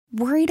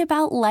Worried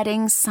about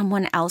letting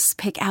someone else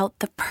pick out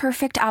the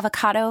perfect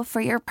avocado for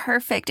your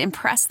perfect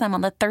impress them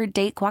on the third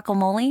date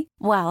guacamole?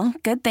 Well,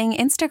 good thing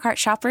Instacart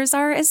shoppers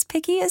are as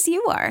picky as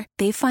you are.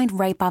 They find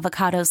ripe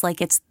avocados like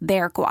it's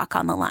their guac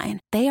on the line.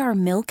 They are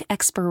milk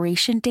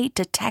expiration date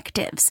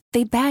detectives.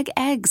 They bag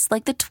eggs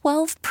like the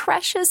 12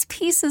 precious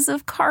pieces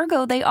of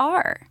cargo they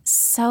are.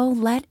 So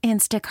let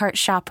Instacart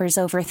shoppers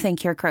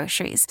overthink your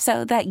groceries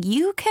so that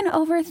you can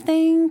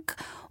overthink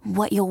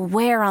what you'll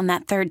wear on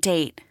that third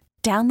date.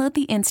 Download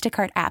the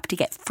Instacart app to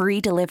get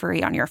free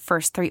delivery on your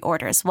first 3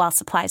 orders while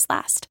supplies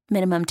last.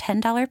 Minimum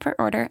 $10 per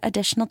order.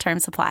 Additional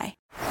terms apply.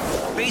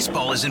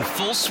 Baseball is in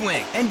full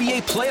swing.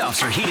 NBA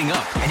playoffs are heating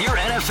up, and your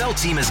NFL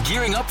team is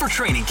gearing up for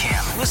training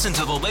camp. Listen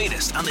to the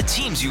latest on the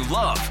teams you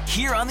love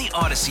here on the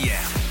Odyssey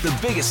app. The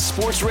biggest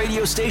sports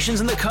radio stations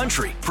in the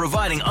country,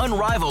 providing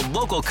unrivaled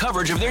local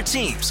coverage of their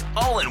teams,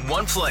 all in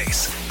one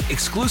place.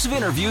 Exclusive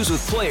interviews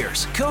with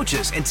players,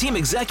 coaches, and team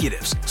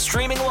executives,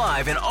 streaming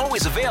live and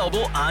always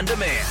available on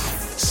demand.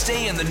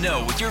 Stay in the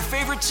know with your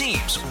favorite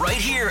teams right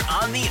here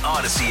on the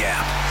Odyssey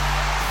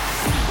app.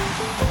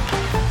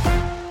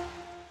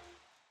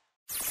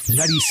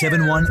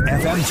 97.1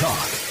 FM Talk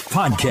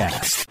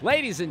Podcast.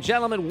 Ladies and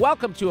gentlemen,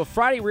 welcome to a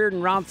Friday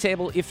Reardon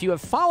Roundtable. If you have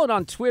followed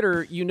on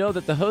Twitter, you know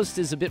that the host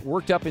is a bit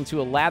worked up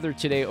into a lather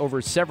today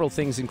over several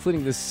things,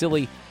 including this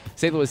silly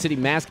St. Louis City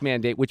mask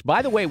mandate, which,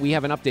 by the way, we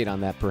have an update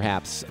on that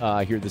perhaps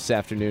here this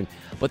afternoon.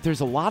 But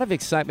there's a lot of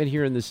excitement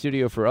here in the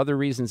studio for other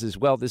reasons as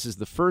well. This is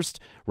the first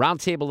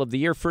roundtable of the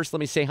year. First, let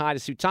me say hi to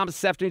Sue Thomas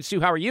this afternoon.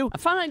 Sue, how are you? I'm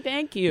fine,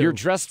 thank you. You're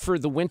dressed for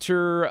the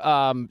winter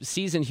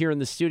season here in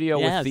the studio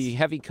with the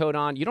heavy coat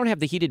on. You don't have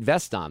the heated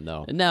vest on,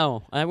 though.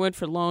 No, I went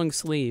for long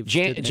sleeves.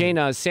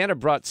 Jane, Santa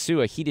brought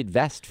Sue a heated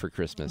vest for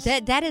Christmas.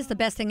 That is the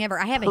best thing ever.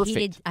 I had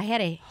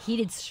a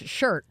heated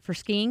shirt for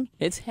skiing.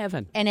 It's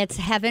heaven. And it's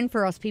heaven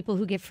for us people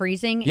who get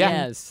freezing.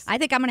 Yes. I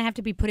think I'm going to have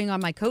to be putting on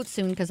my coat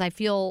soon because I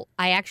feel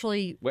I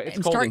actually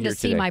am starting to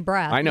see my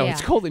breath. I know.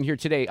 It's cold in here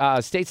today.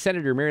 State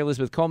Senator Mary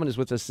Elizabeth Coleman is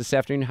with us this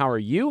afternoon. How are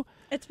you?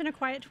 It's been a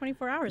quiet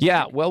 24 hours.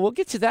 Yeah, well, we'll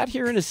get to that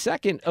here in a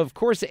second, of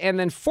course. And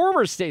then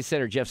former State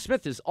Senator Jeff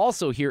Smith is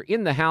also here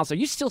in the house. Are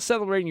you still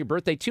celebrating your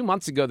birthday? 2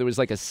 months ago, there was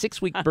like a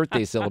 6-week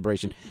birthday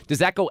celebration. Does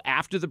that go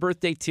after the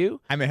birthday,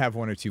 too? I may have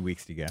 1 or 2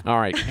 weeks to go. All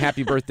right.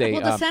 Happy birthday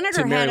well, the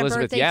senator to Mary had a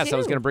Elizabeth. birthday, Yes, too. I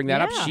was going to bring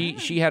that up.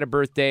 She had a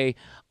birthday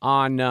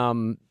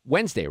on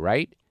Wednesday,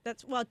 right?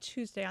 That's,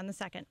 Tuesday on the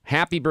 2nd.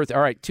 Happy birthday.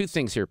 All right, 2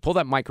 things here. Pull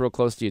that mic real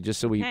close to you just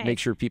so we make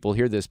sure people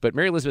hear this. But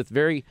Mary Elizabeth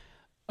very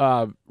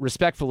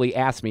respectfully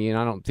asked me, and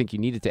I don't think you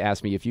needed to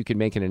ask me, if you could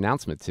make an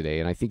announcement today.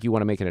 And I think you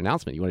want to make an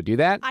announcement. You want to do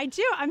that? I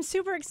do. I'm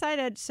super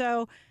excited.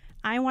 So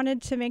I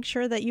wanted to make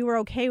sure that you were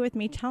okay with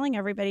me telling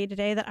everybody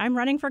today that I'm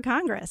running for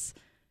Congress.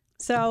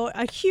 So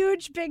a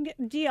huge, big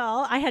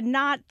deal. I had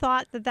not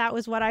thought that that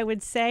was what I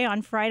would say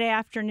on Friday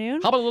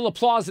afternoon. How about a little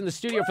applause in the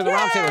studio for the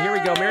roundtable? Here we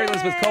go, Mary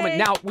Elizabeth Coleman.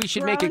 Now, we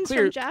should make it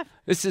clear,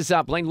 this is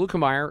Blaine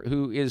Luetkemeyer,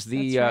 who is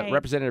the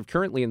representative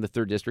currently in the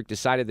 3rd District,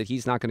 decided that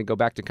he's not going to go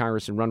back to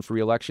Congress and run for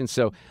re-election.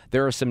 So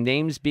there are some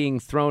names being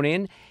thrown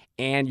in,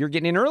 and you're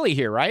getting in early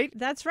here, right?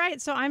 That's right.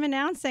 So I'm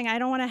announcing. I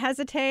don't want to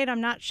hesitate.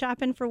 I'm not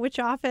shopping for which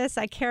office.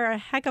 I care a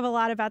heck of a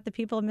lot about the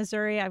people of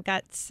Missouri. I've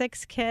got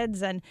 6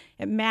 kids, and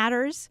it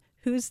matters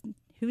who's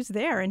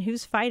there and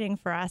who's fighting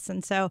for us.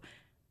 And so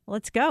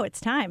let's go.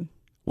 It's time.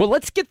 Well,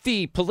 let's get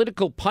the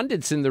political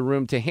pundits in the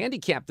room to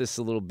handicap this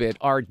a little bit.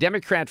 Our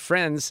Democrat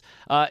friends,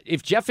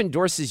 if Jeff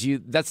endorses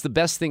you, that's the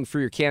best thing for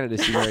your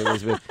candidacy, Mary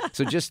Elizabeth.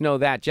 So just know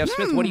that. Jeff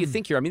Smith, what do you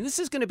think here? I mean, this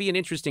is going to be an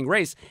interesting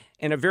race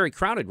and a very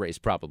crowded race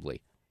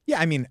probably.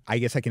 Yeah, I mean, I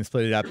guess I can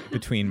split it up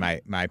between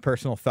my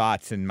personal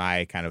thoughts and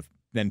my kind of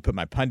then put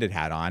my pundit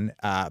hat on.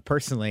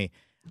 Personally,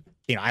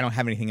 I don't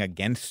have anything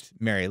against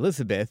Mary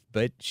Elizabeth,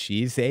 but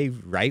she's a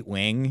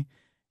right-wing,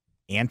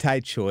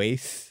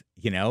 anti-choice,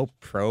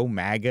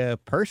 pro-MAGA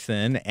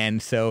person.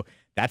 And so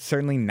that's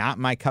certainly not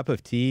my cup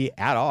of tea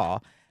at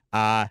all.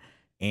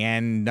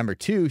 And number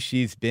 2,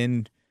 she's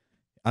been,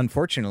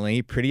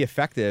 unfortunately, pretty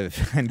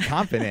effective and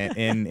competent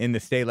in the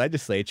state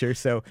legislature.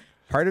 So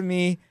part of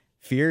me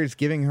fears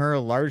giving her a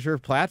larger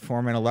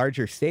platform and a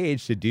larger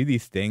stage to do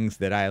these things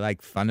that I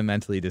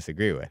fundamentally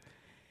disagree with.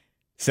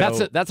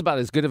 So that's about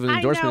as good of an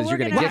endorsement as you're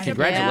going to get.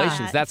 Congratulations.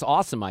 Yeah. That's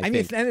awesome, I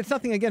think. And it's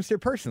nothing against her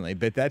personally,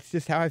 but that's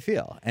just how I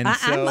feel. And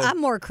I'm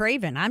more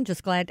craven. I'm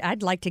just glad.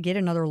 I'd like to get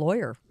another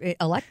lawyer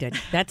elected.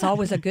 That's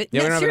always a good.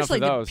 Yeah, we don't have seriously,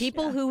 enough of those. The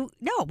people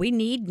we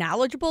need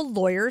knowledgeable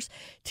lawyers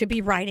to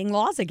be writing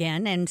laws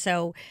again. And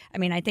so,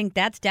 I think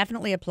that's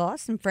definitely a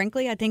plus. And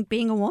frankly, I think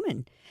being a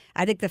woman,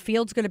 I think the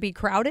field's going to be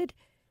crowded.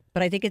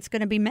 But I think it's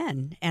going to be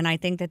men, and I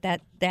think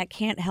that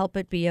can't help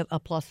but be a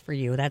plus for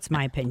you. That's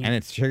my opinion. And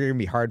it's sure going to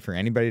be hard for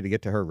anybody to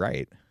get to her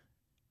right.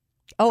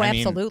 Oh,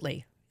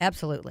 absolutely.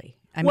 Absolutely.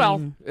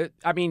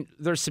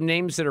 There's some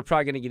names that are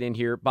probably going to get in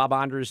here. Bob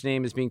Onder's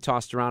name is being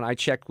tossed around. I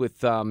checked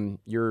with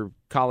your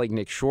colleague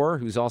Nick Shore,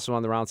 who's also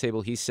on the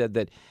roundtable. He said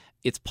that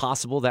it's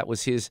possible. That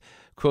was his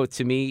quote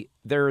to me.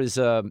 There is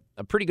a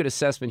pretty good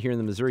assessment here in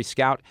the Missouri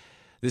Scout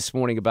this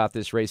morning about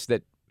this race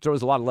that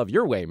throws a lot of love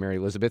your way, Mary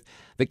Elizabeth.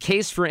 The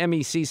case for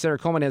MEC, Senator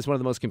Coleman has one of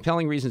the most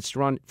compelling reasons to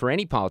run for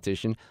any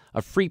politician,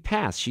 a free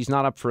pass. She's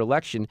not up for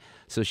election,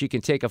 so she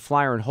can take a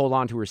flyer and hold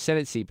on to her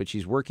Senate seat, but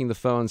she's working the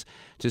phones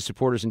to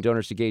supporters and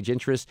donors to gauge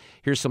interest.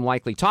 Here's some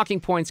likely talking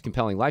points: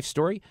 compelling life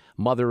story,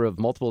 mother of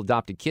multiple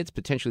adopted kids,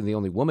 potentially the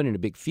only woman in a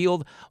big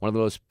field, one of the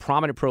most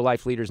prominent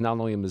pro-life leaders not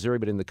only in Missouri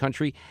but in the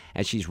country,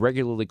 and she's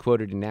regularly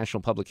quoted in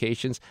national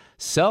publications.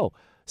 So,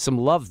 some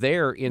love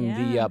there in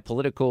the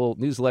political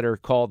newsletter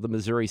called the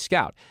Missouri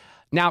Scout.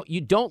 Now,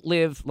 you don't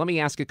live, let me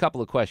ask a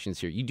couple of questions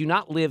here. You do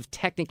not live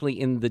technically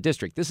in the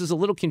district. This is a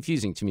little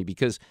confusing to me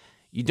because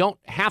you don't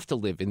have to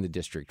live in the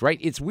district, right?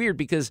 It's weird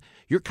because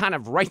you're kind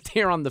of right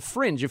there on the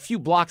fringe, a few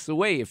blocks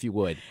away, if you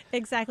would.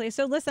 Exactly.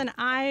 So listen,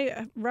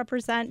 I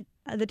represent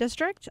the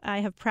district. I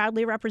have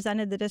proudly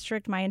represented the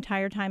district my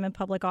entire time in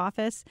public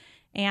office,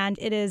 and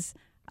it is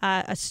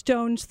a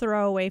stone's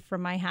throw away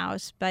from my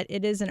house, but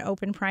it is an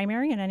open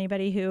primary, and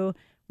anybody who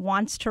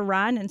wants to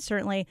run, and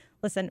certainly,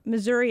 listen,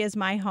 Missouri is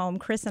my home.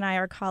 Chris and I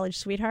are college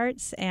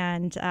sweethearts,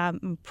 and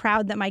I'm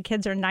proud that my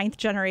kids are 9th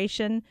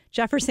generation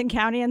Jefferson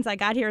Countyans. I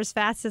got here as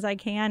fast as I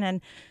can, and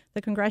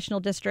the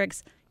congressional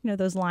districts,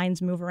 those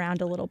lines move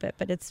around a little bit,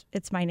 but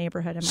it's my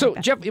neighborhood. And so,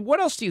 Jeff, what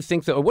else do you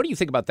think, though? What do you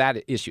think about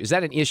that issue? Is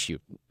that an issue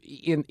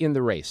in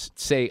the race?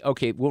 Say,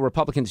 okay, will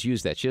Republicans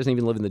use that? She doesn't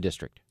even live in the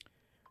district.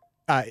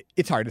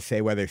 It's hard to say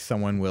whether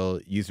someone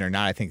will use it or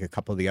not. I think a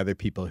couple of the other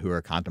people who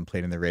are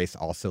contemplating the race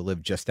also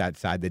live just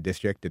outside the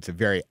district. It's a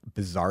very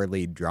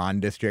bizarrely drawn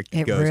district.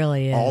 It goes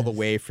really all the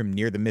way from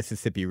near the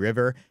Mississippi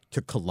River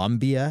to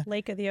Columbia.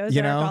 Lake of the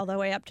Ozark, all the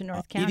way up to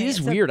North County. It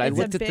is weird. I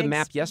looked at the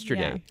map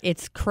yesterday. Yeah.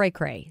 It's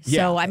cray-cray.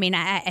 Yeah. So, I mean,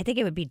 I think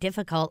it would be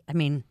difficult. I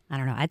mean, I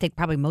don't know. I think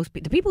probably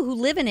the people who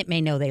live in it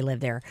may know they live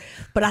there,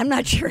 but I'm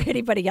not sure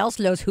anybody else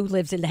knows who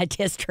lives in that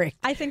district.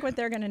 I think what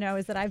they're going to know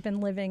is that I've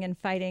been living and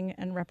fighting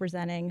and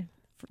representing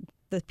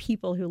the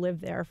people who live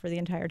there for the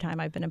entire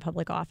time I've been in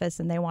public office,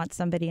 and they want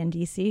somebody in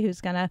D.C.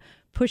 who's going to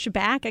push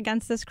back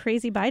against this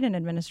crazy Biden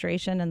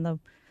administration and the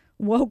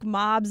woke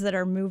mobs that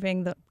are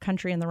moving the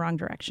country in the wrong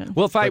direction.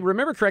 Well, if I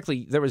remember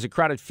correctly, there was a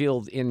crowded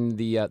field in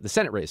the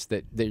Senate race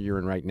that you're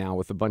in right now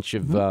with a bunch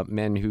of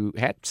men who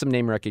had some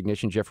name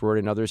recognition, Jeff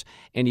Reardon and others,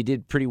 and he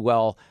did pretty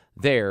well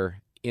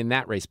there in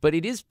that race. But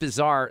it is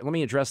bizarre. Let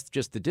me address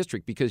just the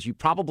district, because you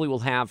probably will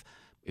have,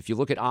 if you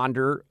look at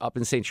Onder up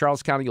in St.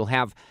 Charles County, you'll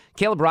have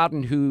Caleb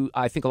Rowden, who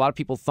I think a lot of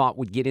people thought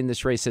would get in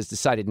this race, has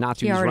decided not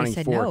to. He He's already running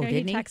said for. no, he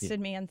didn't he? texted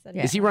me and said,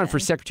 Is he running for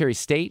Secretary of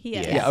State? He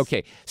is. Yeah,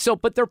 okay. So,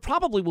 but there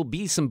probably will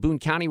be some Boone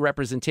County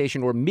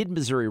representation or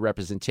mid-Missouri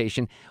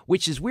representation,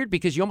 which is weird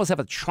because you almost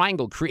have a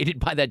triangle created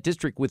by that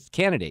district with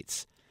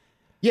candidates.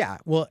 Yeah,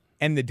 well,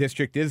 and the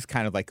district is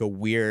kind of like a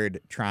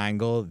weird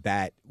triangle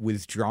that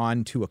was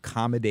drawn to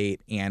accommodate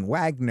Ann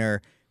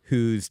Wagner,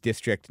 whose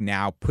district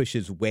now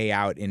pushes way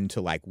out into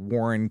like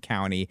Warren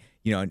County,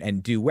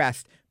 and due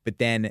west. But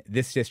then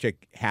this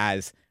district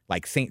has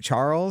like St.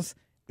 Charles,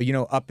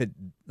 up at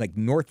like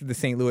north of the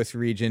St. Louis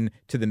region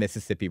to the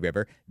Mississippi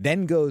River,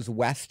 then goes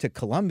west to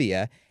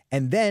Columbia,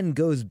 and then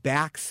goes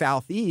back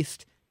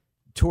southeast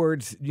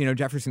towards,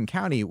 Jefferson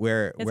County,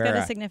 where it's got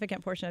a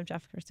significant portion of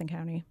Jefferson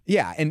County.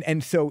 Yeah,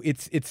 and so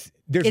it's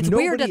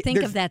weird to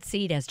think of that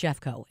seat as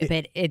Jeffco,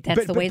 but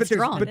that's the way it's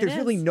drawn. But there's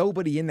really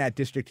nobody in that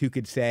district who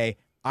could say,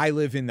 I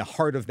live in the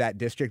heart of that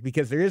district,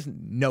 because there is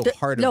no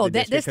heart of the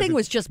district. No, this thing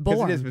was just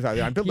born. It is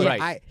bizarre. But look,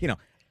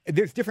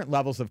 there's different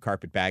levels of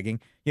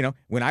carpetbagging.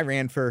 When I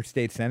ran for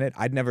state senate,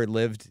 I'd never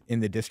lived in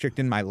the district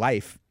in my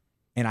life,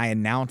 and I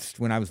announced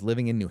when I was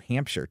living in New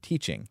Hampshire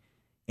teaching,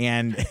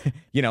 and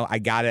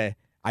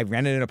I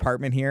rented an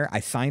apartment here. I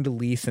signed a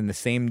lease, and the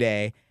same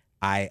day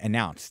I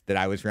announced that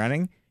I was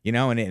running.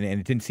 And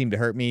it didn't seem to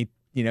hurt me,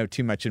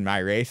 too much in my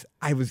race.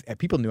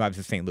 People knew I was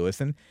a St.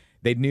 Louisan.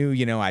 They knew,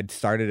 I'd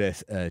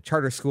started a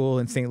charter school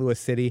in St. Louis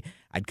City.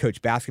 I'd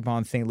coached basketball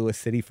in St. Louis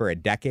City for a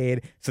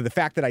decade. So the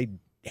fact that I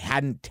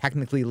hadn't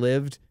technically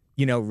lived,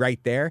 right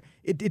there,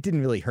 it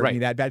didn't really hurt me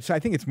that bad. So I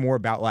think it's more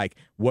about like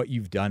what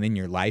you've done in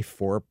your life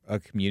for a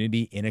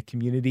community, in a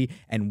community,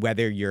 and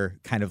whether you're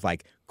kind of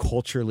like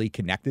culturally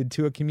connected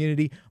to a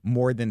community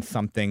more than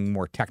something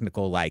more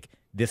technical like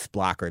this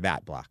block or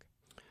that block.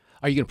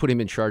 Are you going to put him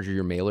in charge of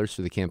your mailers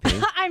for the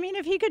campaign? I mean,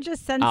 if he could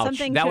just send Ouch.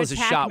 Something that to was a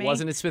attack shot, me.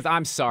 wasn't it, Smith?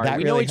 I'm sorry. That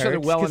We really know each other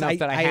hurts, well 'cause enough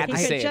that I had to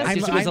say it.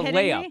 It was a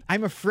layup.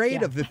 I'm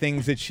afraid of the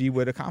things that she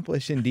would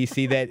accomplish in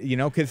D.C. that,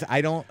 because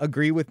I don't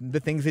agree with the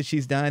things that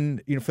she's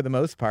done, for the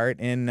most part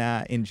in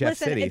Jeff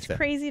City. It's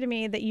crazy to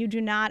me that you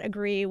do not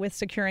agree with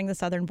securing the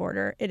southern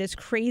border. It is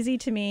crazy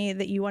to me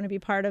that you want to be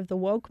part of the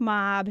woke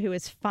mob who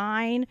is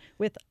fine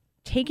with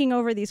taking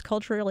over these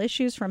cultural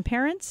issues from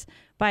parents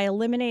by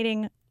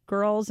eliminating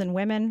girls and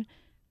women,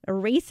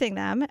 erasing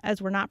them,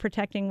 as we're not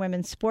protecting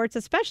women's sports,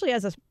 especially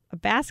as a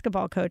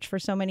basketball coach for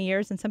so many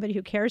years and somebody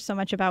who cares so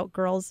much about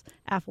girls'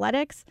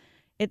 athletics.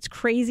 It's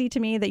crazy to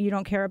me that you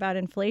don't care about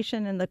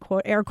inflation and the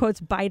quote, air quotes,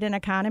 Biden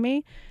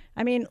economy.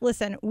 I mean,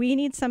 listen, we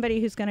need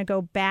somebody who's going to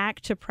go back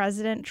to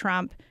President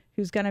Trump,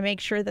 who's going to make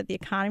sure that the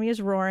economy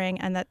is roaring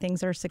and that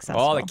things are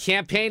successful. Oh, the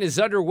campaign is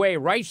underway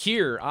right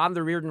here on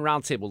the Reardon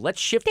Roundtable. Let's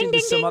shift into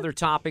some other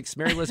topics.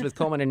 Mary Elizabeth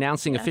Coleman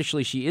announcing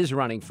officially she is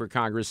running for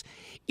Congress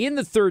in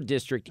the 3rd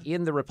District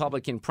in the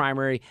Republican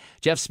primary.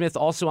 Jeff Smith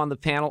also on the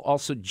panel.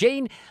 Also,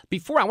 Jane,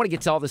 before I want to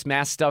get to all this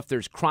mass stuff,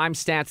 there's crime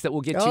stats that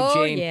we'll get to,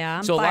 Jane. Yeah,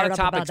 I'm so a lot fired of up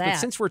topics. about But that.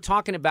 since we're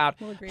talking about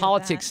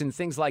politics and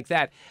things like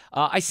that,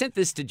 I sent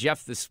this to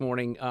Jeff this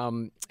morning,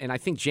 and I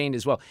think Jane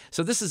as well.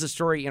 So this is a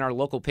story in our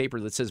local paper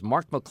that says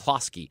Mark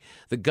McCloskey,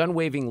 the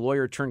gun-waving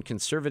lawyer turned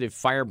conservative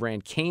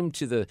firebrand, came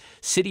to the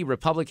city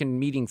Republican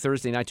meeting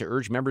Thursday night to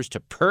urge members to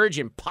purge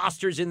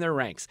imposters in their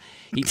ranks.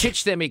 He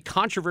pitched them a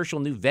controversial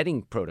new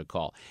vetting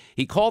protocol.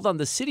 He called on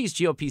the city's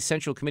GOP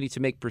Central Committee to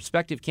make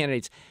prospective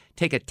candidates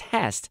take a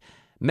test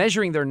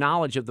measuring their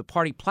knowledge of the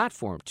party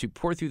platform, to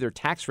pour through their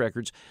tax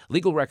records,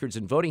 legal records,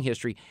 and voting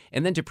history,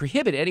 and then to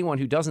prohibit anyone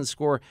who doesn't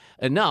score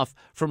enough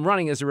from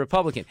running as a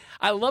Republican.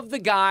 I love the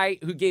guy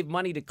who gave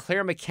money to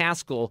Claire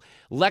McCaskill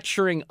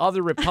lecturing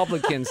other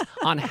Republicans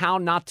on how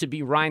not to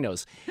be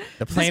rhinos.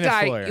 The plaintiff's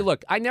this guy, lawyer.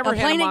 Look, I never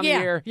had him on the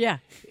air. Yeah.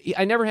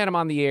 I never had him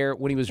on the air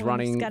when he was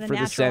running got a for the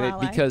natural Senate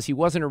ally. because he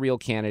wasn't a real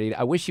candidate.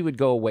 I wish he would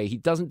go away. He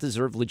doesn't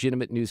deserve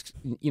legitimate news,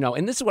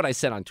 and this is what I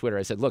said on Twitter.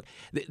 I said, look,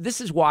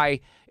 this is why,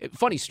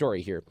 funny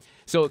story here.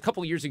 So a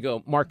couple years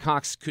ago, Mark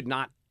Cox could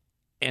not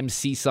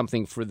MC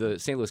something for the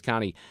St. Louis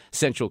County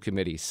Central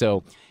Committee.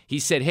 So he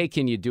said, hey,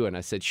 can you do it? And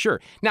I said, sure.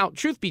 Now,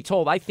 truth be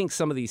told, I think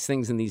some of these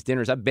things in these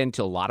dinners, I've been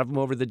to a lot of them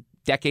over the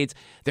decades,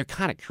 they're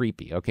kind of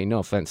creepy. Okay, no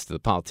offense to the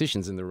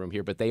politicians in the room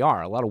here, but they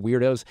are a lot of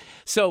weirdos.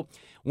 So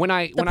when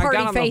I got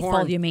on faithful, the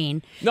horn, you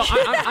mean? No,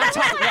 I'm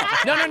talking.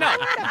 No.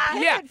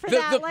 Yeah, for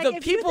that. Like, the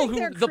if you people think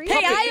they're who the creepy-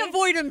 puppet. Hey, I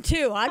avoid them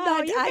too. I'm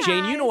not. you guys.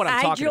 Jane, you know what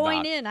I'm talking about. I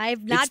join in. I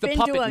have not It's the been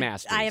puppet to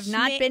masters. I have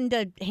not been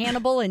to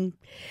Hannibal in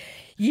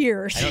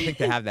years. I don't think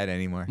they have that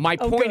anymore. My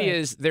point good.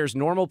 is, there's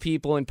normal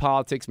people in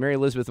politics, Mary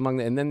Elizabeth among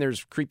them, and then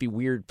there's creepy,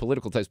 weird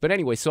political types. But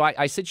anyway, so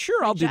I said,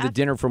 sure, I'll do the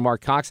dinner for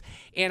Mark Cox.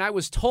 And I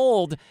was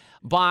told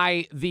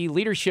by the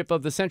leadership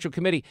of the Central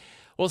Committee,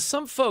 well,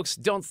 some folks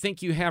don't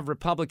think you have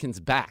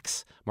Republicans'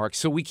 backs, Mark,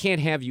 so we can't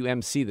have you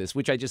MC this,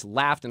 which I just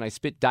laughed and I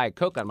spit Diet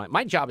Coke on.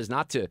 My job is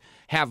not to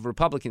have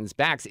Republicans'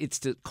 backs. It's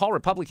to call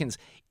Republicans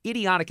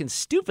idiotic and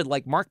stupid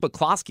like Mark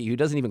McCloskey, who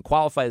doesn't even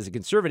qualify as a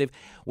conservative,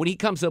 when he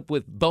comes up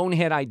with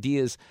bonehead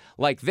ideas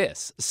like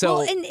this. So,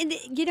 Well, and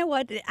you know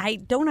what? I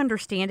don't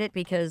understand it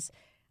because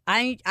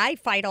I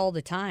fight all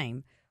the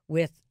time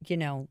with,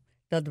 the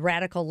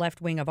radical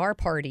left wing of our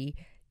party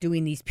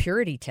doing these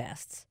purity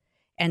tests,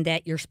 and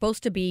that you're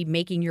supposed to be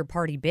making your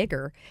party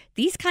bigger.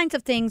 These kinds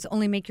of things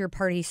only make your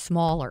party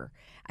smaller.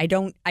 I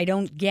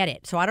don't get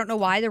it. So I don't know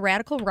why the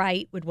radical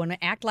right would want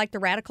to act like the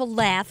radical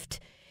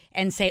left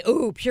and say,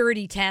 oh,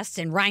 purity tests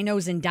and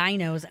rhinos and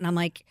dinos. And I'm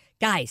like,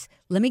 guys,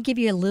 let me give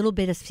you a little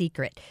bit of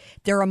secret.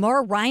 There are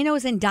more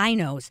rhinos and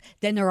dinos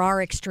than there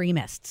are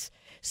extremists.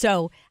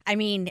 So, I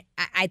mean,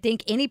 I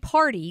think any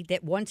party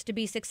that wants to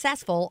be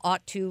successful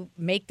ought to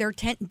make their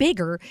tent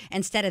bigger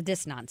instead of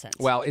this nonsense.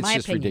 well, it's My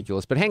just opinion.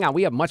 ridiculous. But hang on,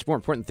 we have much more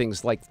important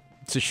things like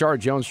Tashara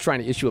Jones trying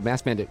to issue a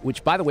mask mandate,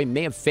 which, by the way,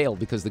 may have failed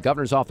because the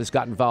governor's office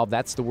got involved.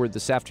 That's the word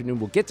this afternoon.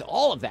 We'll get to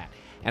all of that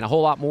and a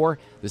whole lot more.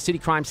 The city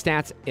crime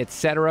stats,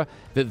 etc.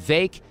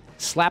 Vivek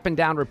slapping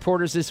down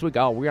reporters this week.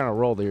 Oh, we're on a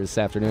roll there this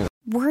afternoon.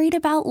 Worried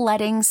about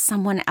letting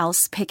someone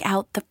else pick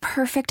out the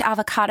perfect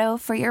avocado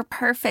for your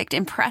perfect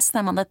impress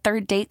them on the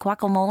third date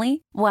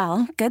guacamole?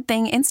 Well, good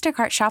thing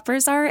Instacart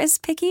shoppers are as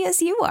picky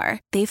as you are.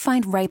 They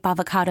find ripe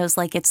avocados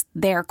like it's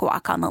their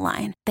guac on the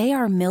line. They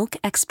are milk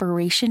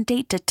expiration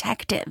date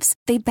detectives.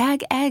 They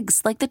bag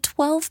eggs like the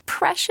 12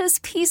 precious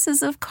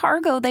pieces of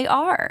cargo they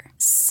are.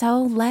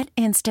 So let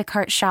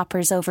Instacart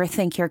shoppers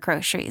overthink your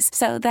groceries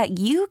so that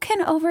you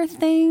can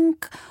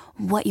overthink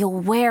what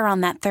you'll wear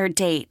on that third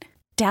date.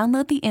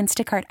 Download the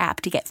Instacart app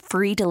to get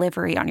free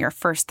delivery on your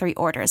first 3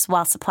 orders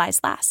while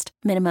supplies last.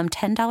 Minimum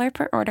 $10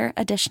 per order.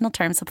 Additional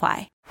terms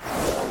apply.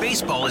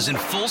 Baseball is in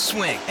full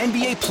swing.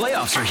 NBA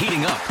playoffs are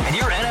heating up, and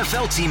your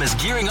NFL team is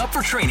gearing up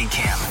for training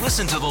camp.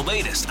 Listen to the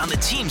latest on the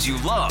teams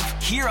you love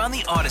here on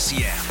the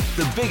Odyssey app.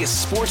 The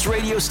biggest sports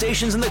radio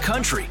stations in the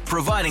country,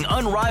 providing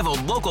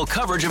unrivaled local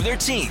coverage of their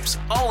teams,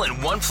 all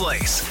in one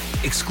place.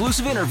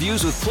 Exclusive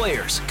interviews with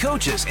players,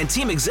 coaches, and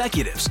team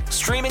executives,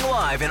 streaming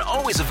live and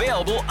always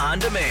available on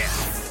demand.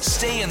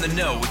 Stay in the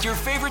know with your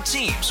favorite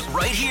teams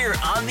right here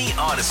on the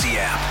Odyssey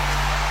app.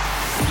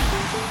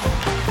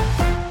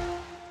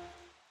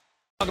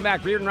 Welcome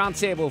back, Reardon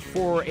Roundtable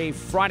for a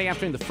Friday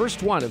afternoon, the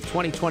first one of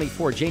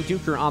 2024. Jane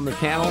Dueker on the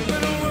panel.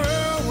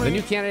 The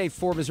new candidate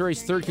for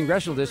Missouri's 3rd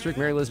Congressional District,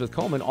 Mary Elizabeth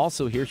Coleman,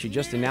 also here. She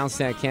just announced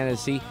that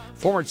candidacy.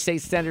 Former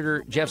State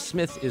Senator Jeff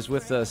Smith is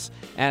with us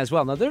as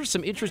well. Now, there's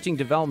some interesting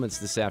developments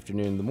this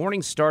afternoon. The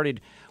morning started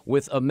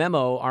with a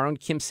memo our own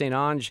Kim St.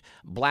 Ange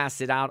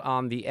blasted out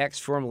on the X,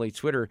 formerly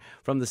Twitter,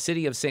 from the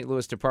City of St.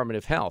 Louis Department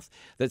of Health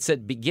that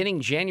said beginning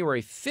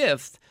January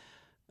 5th,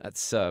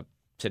 that's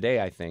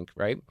today, I think,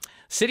 right?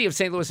 City of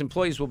St. Louis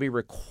employees will be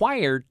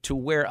required to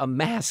wear a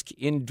mask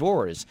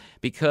indoors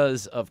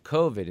because of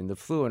COVID and the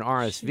flu and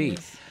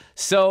RSV.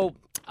 So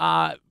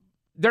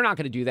they're not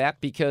going to do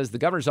that because the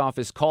governor's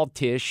office called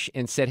Tisch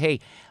and said, hey,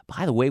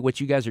 by the way, what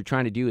you guys are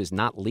trying to do is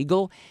not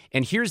legal.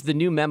 And here's the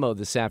new memo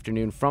this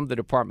afternoon from the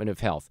Department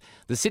of Health.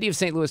 The City of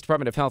St. Louis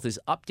Department of Health is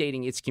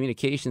updating its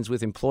communications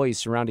with employees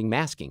surrounding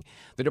masking.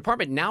 The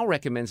department now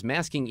recommends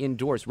masking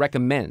indoors.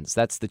 Recommends,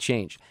 that's the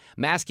change.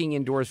 Masking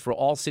indoors for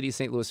all City of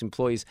St. Louis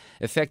employees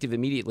effective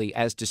immediately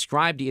as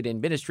described in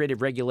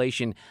administrative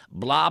regulation,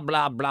 blah,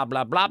 blah, blah,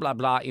 blah, blah, blah,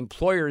 blah.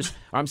 Employees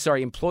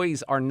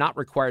are not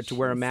required to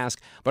wear a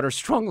mask, but are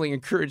strongly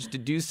encouraged to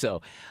do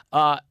so.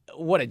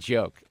 What a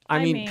joke. I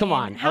mean, come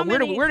on.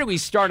 Where do we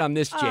start on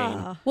this,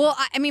 Jane? Well,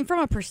 I mean, from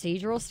a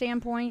procedural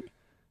standpoint,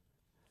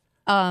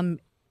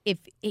 if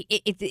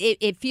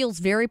it feels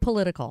very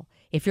political.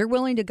 If you're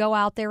willing to go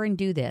out there and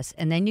do this,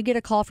 and then you get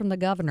a call from the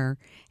governor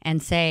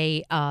and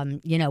say,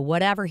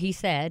 whatever he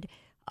said,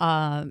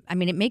 I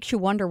mean, it makes you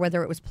wonder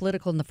whether it was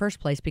political in the first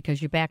place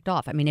because you backed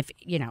off. I mean,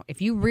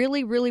 if you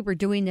really, really were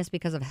doing this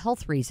because of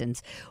health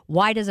reasons,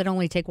 why does it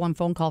only take one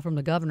phone call from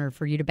the governor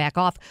for you to back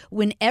off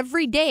when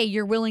every day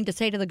you're willing to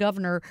say to the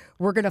governor,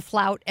 we're going to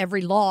flout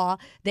every law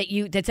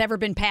that's ever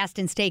been passed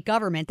in state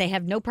government? They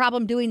have no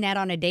problem doing that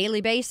on a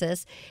daily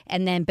basis.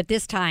 But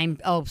this time,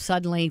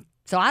 suddenly,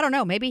 so I don't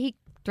know, maybe he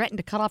threatened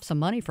to cut off some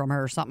money from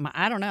her or something.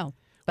 I don't know.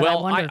 But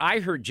well, I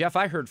heard, Jeff,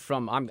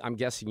 from, I'm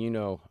guessing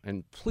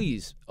and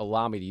please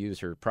allow me to use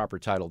her proper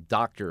title,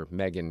 Dr.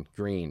 Megan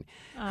Green,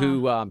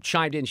 who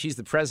chimed in. She's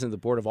the president of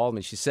the Board of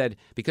Aldermen. She said,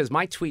 because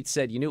my tweet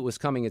said, you knew it was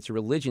coming, it's a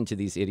religion to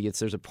these idiots.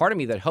 There's a part of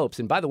me that hopes,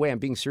 and by the way, I'm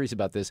being serious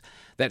about this,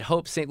 that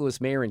hopes St.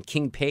 Louis Mayor and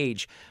King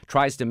Page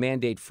tries to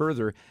mandate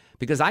further,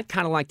 because I'd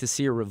kind of like to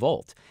see a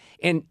revolt.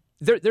 And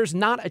there's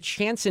not a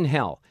chance in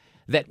hell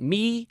that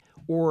me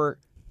or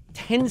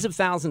tens of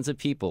thousands of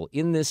people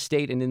in this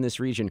state and in this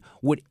region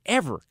would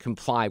ever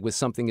comply with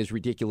something as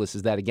ridiculous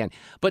as that again.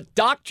 But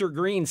Dr.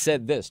 Green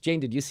said this. Jane,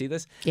 did you see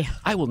this? Yeah.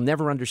 I will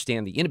never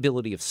understand the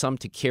inability of some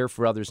to care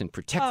for others and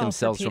protect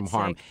themselves from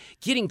harm.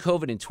 Getting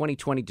COVID in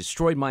 2020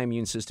 destroyed my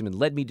immune system and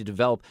led me to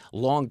develop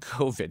long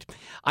COVID.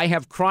 I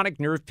have chronic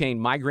nerve pain,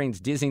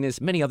 migraines, dizziness.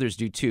 Many others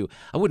do too.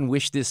 I wouldn't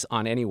wish this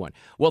on anyone.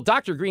 Well,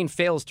 Dr. Green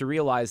fails to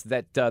realize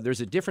that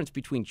there's a difference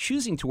between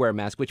choosing to wear a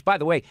mask, which, by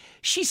the way,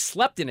 she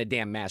slept in a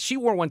damn mask. She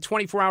wore one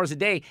 24 hours a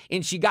day,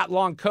 and she got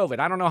long COVID.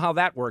 I don't know how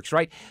that works,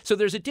 right? So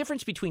there's a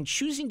difference between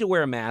choosing to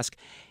wear a mask,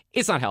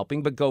 it's not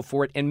helping, but go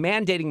for it, and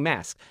mandating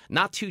masks.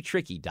 Not too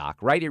tricky, Doc,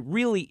 right? It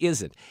really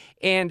isn't.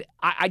 And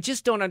I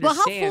just don't understand.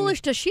 Well, how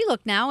foolish does she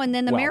look now? And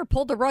then the mayor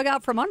pulled the rug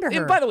out from under her.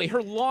 And by the way,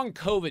 her long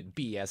COVID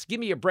BS, give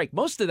me a break.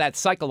 Most of that's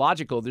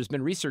psychological. There's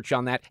been research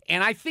on that.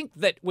 And I think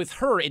that with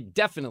her, it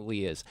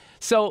definitely is.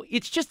 So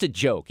it's just a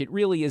joke. It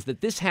really is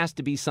that this has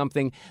to be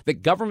something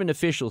that government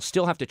officials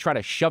still have to try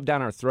to shove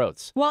down our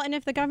throats. Well, and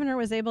if the governor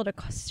was able to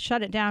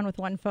shut it down with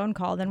one phone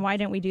call, then why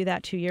didn't we do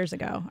that 2 years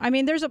ago? I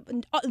mean,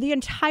 the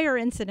entire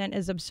incident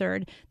is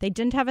absurd. They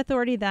didn't have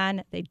authority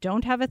then. They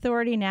don't have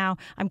authority now.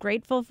 I'm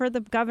grateful for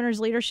the governor's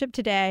leadership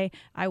today.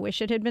 I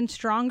wish it had been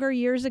stronger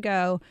years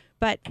ago.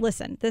 But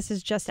listen, this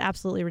is just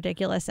absolutely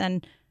ridiculous.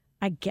 And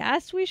I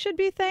guess we should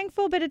be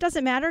thankful, but it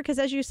doesn't matter because,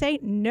 as you say,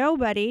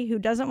 nobody who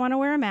doesn't want to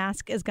wear a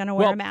mask is going to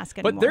wear a mask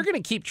anymore. But they're going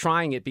to keep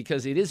trying it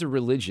because it is a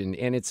religion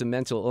and it's a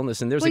mental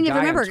illness. And there's a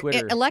guy on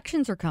Twitter.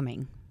 Elections are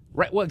coming.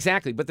 Right. Well,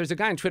 exactly. But there's a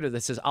guy on Twitter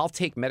that says, I'll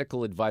take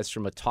medical advice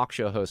from a talk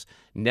show host.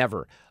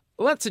 Never.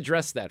 Let's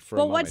address that for a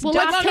moment.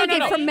 Let's take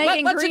it from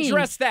Megan Green. Let's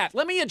address that.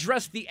 Let me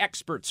address the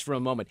experts for a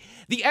moment.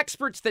 The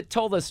experts that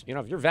told us,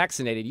 if you're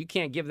vaccinated, you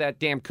can't give that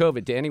damn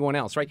COVID to anyone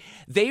else, right?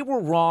 They were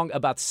wrong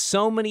about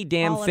so many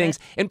damn things.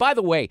 And by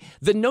the way,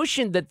 the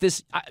notion that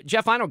this,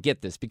 Jeff, I don't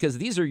get this because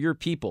these are your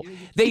people.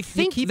 They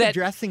think you keep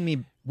addressing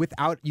me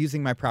without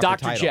using my proper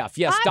Dr. title. Jeff,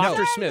 yes,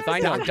 Dr. Smith. I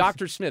know,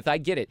 Dr. Smith. I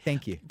get it.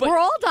 Thank you. But we're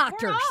all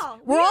doctors.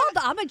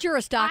 I'm a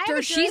Juris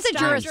Doctor. She's a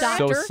Juris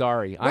Doctor. I'm so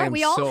sorry. I am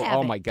so.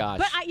 Oh my gosh.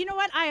 But you know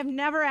what? I have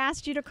never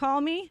asked you to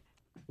call me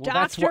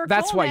Dr. Coleman.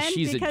 That's why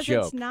she's a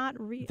joke. It's not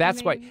real.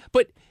 That's why.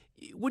 But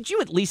would you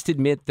at least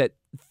admit that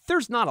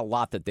there's not a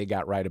lot that they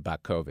got right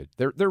about COVID?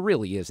 There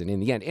really isn't in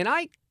the end. And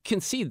I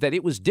concede that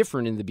it was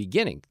different in the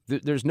beginning.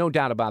 There's no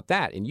doubt about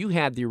that. And you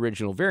had the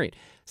original variant.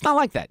 It's not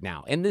like that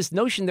now. And this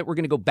notion that we're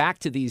going to go back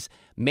to these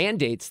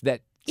mandates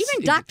that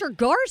even Dr.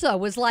 Garza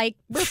was like,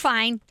 we're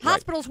fine.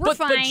 Hospitals, we're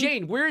fine. But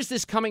Jane, where is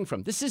this coming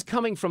from? This is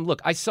coming from, look,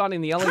 I saw it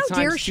in the LA Times 2 days ago.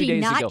 How dare she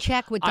not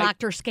check with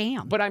Dr.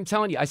 Scam? But I'm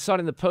telling you, I saw it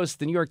in the Post,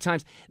 the New York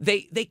Times.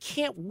 They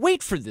can't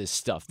wait for this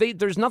stuff.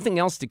 There's nothing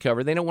else to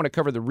cover. They don't want to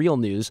cover the real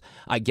news,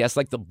 I guess,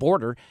 like the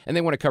border, and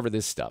they want to cover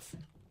this stuff.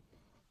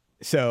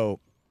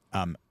 So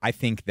I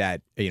think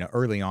that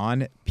early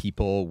on,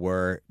 people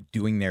were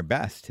doing their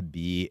best to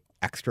be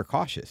extra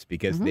cautious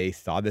because they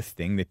saw this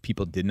thing that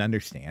people didn't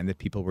understand, that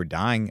people were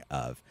dying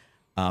of.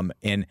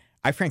 And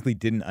I frankly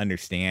didn't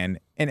understand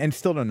and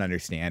still don't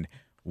understand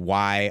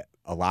why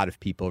a lot of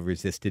people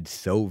resisted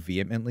so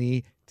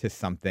vehemently to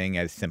something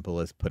as simple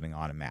as putting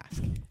on a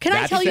mask. Can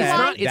I tell you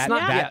why? It's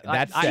not.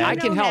 I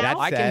can help.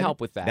 I can help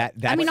with that.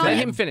 Let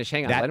him finish.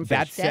 Hang on. Let him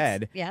finish. That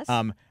said, yes.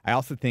 I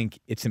also think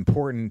it's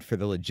important for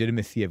the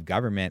legitimacy of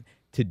government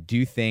to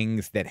do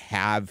things that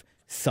have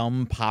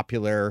some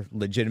popular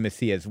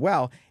legitimacy as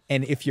well.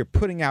 And if you're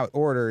putting out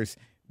orders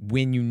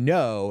when you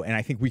know, and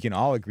I think we can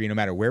all agree, no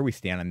matter where we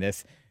stand on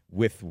this,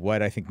 with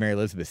what I think Mary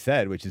Elizabeth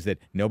said, which is that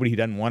nobody who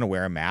doesn't want to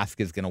wear a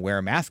mask is going to wear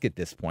a mask at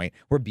this point.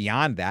 We're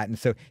beyond that. And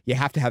so you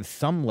have to have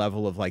some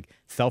level of like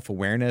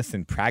self-awareness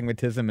and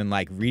pragmatism and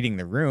like reading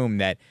the room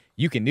that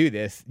you can do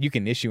this. You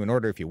can issue an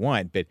order if you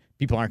want, but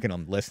people aren't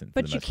going to listen.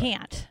 But you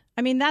can't.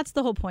 I mean, that's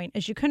the whole point,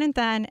 is you couldn't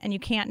then and you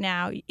can't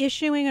now.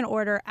 Issuing an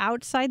order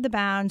outside the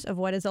bounds of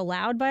what is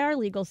allowed by our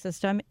legal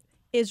system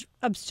is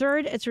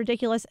absurd, it's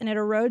ridiculous, and it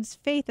erodes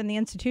faith in the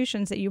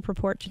institutions that you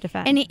purport to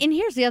defend. And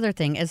here's the other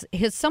thing, is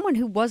someone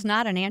who was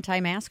not an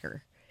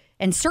anti-masker,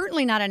 and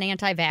certainly not an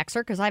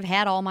anti-vaxxer, because I've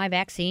had all my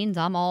vaccines.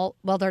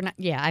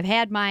 I've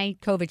had my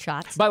COVID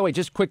shots. By the way,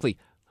 just quickly,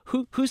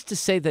 who's to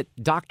say that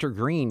Dr.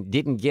 Green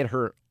didn't get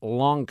her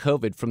long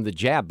COVID from the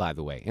jab, by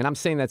the way? And I'm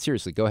saying that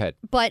seriously. Go ahead.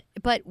 But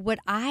what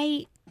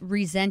I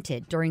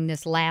resented during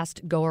this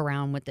last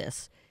go-around with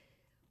this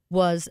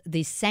was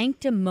the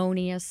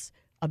sanctimonious,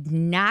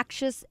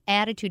 obnoxious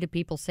attitude of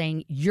people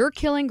saying, you're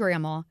killing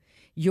grandma.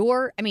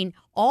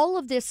 All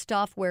of this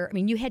stuff where,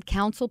 you had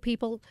council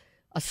people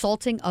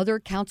assaulting other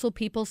council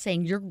people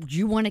saying,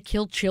 you want to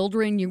kill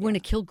children, you want to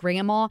kill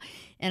grandma.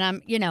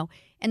 And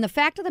and the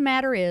fact of the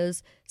matter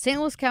is, St.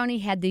 Louis County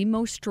had the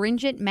most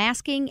stringent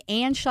masking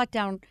and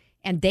shutdown,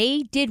 and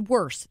they did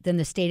worse than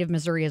the state of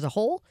Missouri as a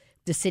whole.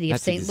 The city of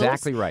St. Louis. That's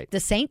exactly right. The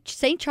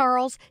St.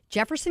 Charles,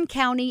 Jefferson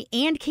County,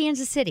 and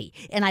Kansas City.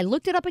 And I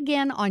looked it up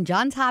again on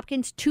Johns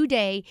Hopkins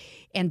today,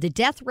 and the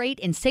death rate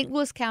in St.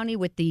 Louis County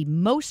with the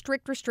most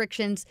strict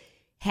restrictions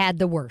had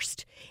the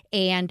worst.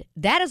 And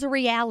that is a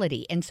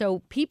reality. And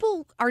so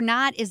people are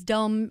not as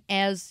dumb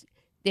as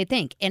they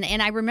think. And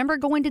I remember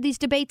going to these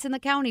debates in the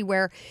county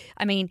where,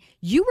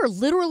 you were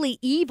literally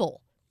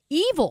evil.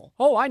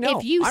 Oh, I know.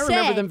 If you I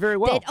remember them very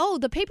well.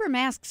 That, the paper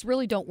masks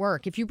really don't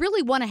work. If you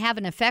really want to have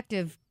an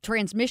effective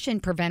transmission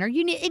preventer,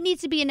 it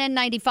needs to be an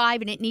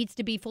N95 and it needs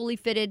to be fully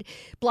fitted,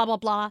 blah, blah,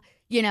 blah.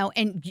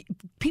 And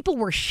people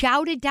were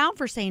shouted down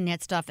for saying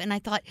that stuff. And I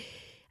thought,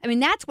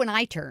 that's when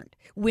I turned.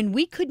 When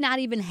we could not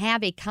even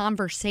have a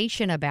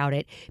conversation about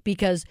it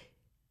because...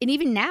 And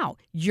even now,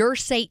 you're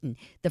Satan.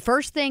 The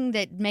first thing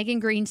that Megan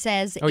Green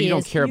says is, you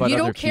don't care about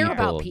other people.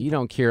 About people. You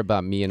don't care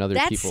about me and other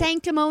people. That's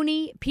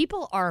sanctimony.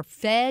 People are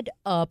fed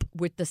up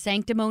with the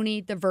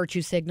sanctimony, the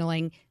virtue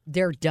signaling.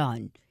 They're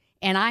done.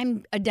 And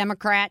I'm a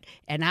Democrat,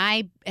 and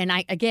I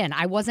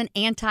wasn't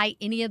anti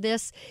any of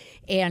this,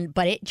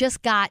 but it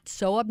just got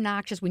so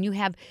obnoxious when you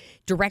have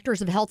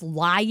directors of health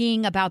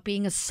lying about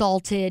being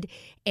assaulted,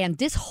 and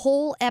this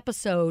whole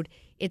episode.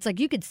 It's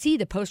like you could see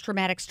the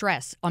post-traumatic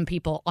stress on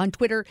people, on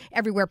Twitter,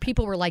 everywhere.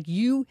 People were like,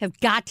 you have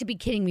got to be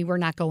kidding me. We're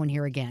not going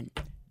here again.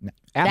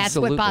 Absolutely. That's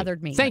what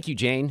bothered me. Thank you,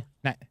 Jane.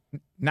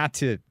 Not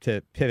to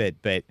pivot,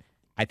 but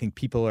I think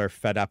people are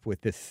fed up with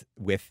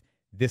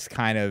this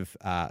kind of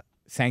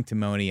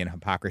sanctimony and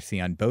hypocrisy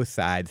on both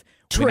sides.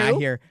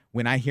 True.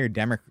 When I hear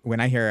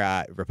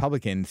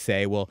Republicans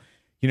say, well,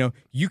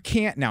 you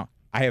can't now.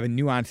 I have a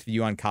nuanced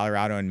view on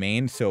Colorado and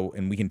Maine,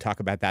 and we can talk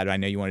about that. I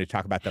know you wanted to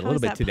talk about that a little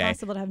bit today. How is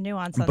that possible to have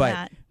nuance on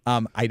that?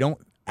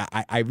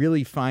 I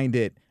really find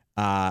it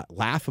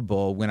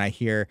laughable when I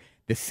hear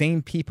the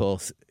same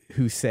people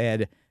who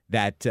said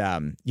that,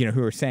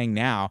 who are saying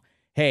now,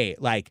 hey,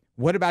 like,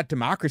 what about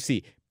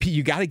democracy?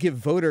 You got to give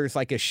voters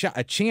like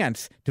a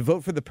chance to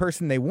vote for the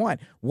person they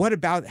want. What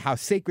about how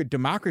sacred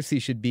democracy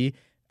should be?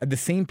 The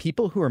same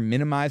people who are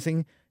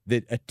minimizing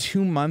a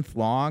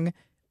 2-month-long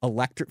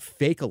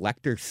fake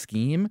elector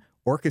scheme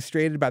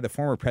orchestrated by the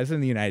former president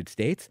of the United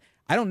States.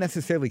 I don't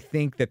necessarily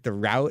think that the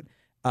route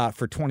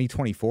for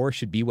 2024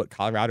 should be what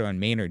Colorado and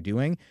Maine are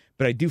doing,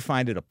 but I do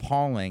find it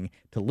appalling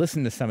to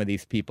listen to some of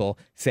these people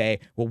say,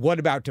 well, what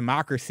about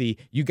democracy?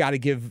 You got to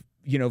give,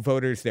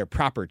 voters their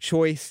proper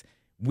choice,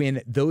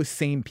 when those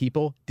same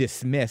people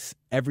dismiss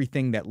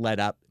everything that led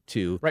up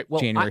to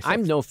January 6th.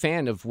 I'm no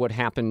fan of what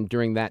happened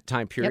during that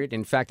time period. Yep.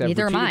 In fact, I've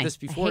repeated this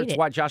before. It's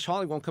why Josh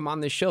Hawley won't come on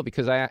this show,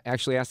 because I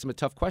actually asked him a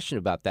tough question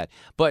about that.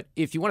 But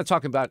if you want to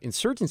talk about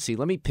insurgency,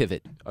 let me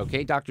pivot,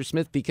 okay, Dr.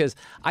 Smith, because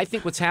I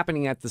think what's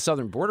happening at the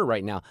southern border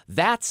right now,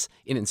 that's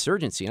an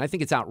insurgency. And I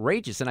think it's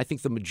outrageous. And I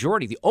think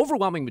the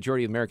overwhelming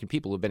majority of American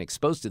people have been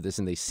exposed to this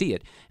and they see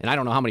it. And I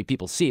don't know how many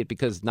people see it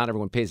because not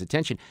everyone pays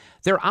attention.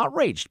 They're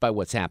outraged by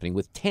what's happening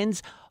with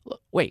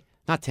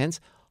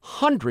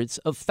hundreds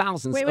of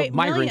thousands of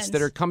migrants millions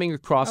that are coming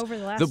across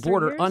the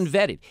border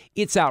unvetted.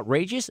 It's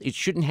outrageous. It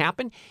shouldn't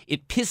happen.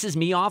 It pisses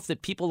me off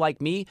that people like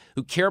me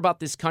who care about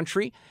this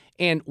country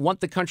and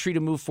want the country to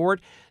move forward,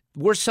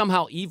 we're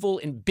somehow evil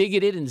and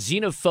bigoted and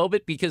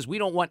xenophobic because we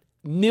don't want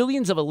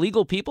millions of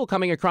illegal people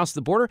coming across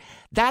the border.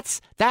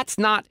 That's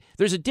not.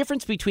 There's a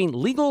difference between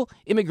legal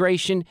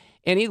immigration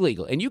and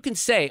illegal. And you can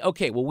say,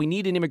 okay, well, we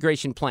need an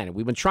immigration plan. And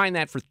we've been trying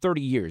that for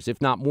 30 years,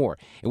 if not more,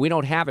 and we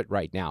don't have it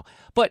right now.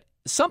 But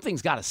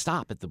something's got to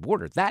stop at the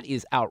border. That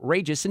is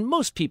outrageous, and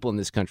most people in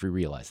this country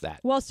realize that.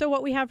 Well, so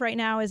what we have right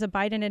now is a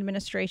Biden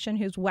administration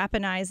who's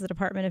weaponized the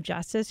Department of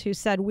Justice, who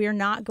said we're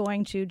not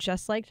going to,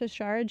 just like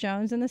Tashara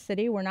Jones in the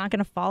city, we're not going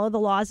to follow the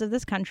laws of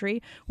this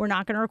country. We're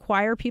not going to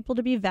require people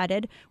to be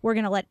vetted. We're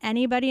going to let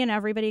anybody and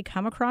everybody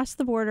come across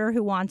the border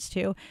who wants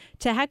to.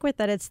 To heck with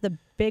that, it's the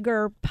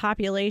bigger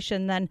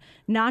population than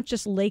not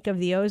just Lake of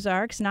the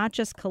Ozarks, not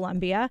just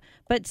Columbia,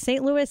 but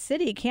St. Louis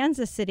City,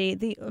 Kansas City,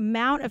 the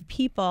amount of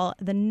people,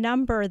 the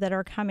number that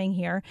are coming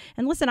here.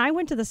 And listen, I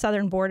went to the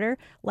southern border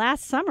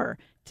last summer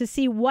to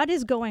see what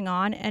is going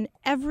on, and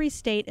every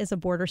state is a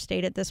border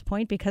state at this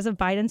point because of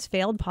Biden's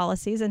failed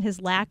policies and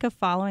his lack of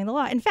following the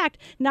law. In fact,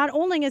 not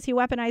only is he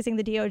weaponizing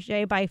the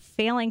DOJ by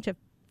failing to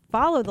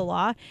follow the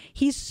law,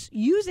 he's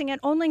using it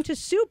only to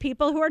sue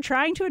people who are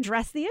trying to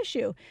address the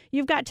issue.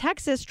 You've got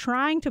Texas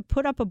trying to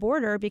put up a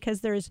border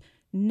because there's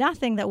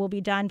nothing that will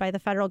be done by the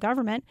federal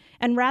government.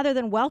 And rather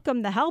than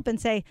welcome the help and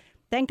say,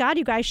 thank God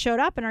you guys showed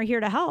up and are here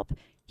to help,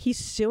 he's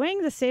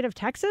suing the state of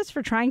Texas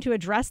for trying to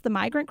address the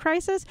migrant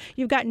crisis.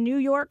 You've got New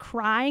York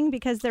crying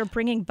because they're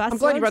bringing busloads. I'm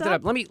glad you brought that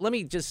up. Let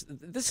me just,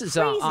 this is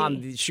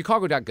on the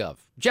Chicago.gov.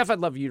 Jeff, I'd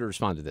love you to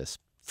respond to this.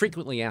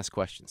 Frequently asked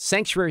questions.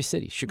 Sanctuary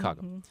city,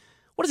 Chicago. Mm-hmm.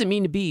 What does it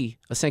mean to be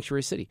a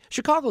sanctuary city?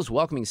 Chicago's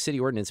welcoming city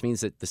ordinance means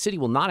that the city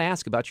will not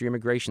ask about your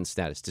immigration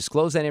status,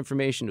 disclose that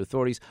information to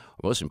authorities,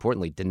 or most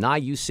importantly, deny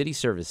you city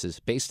services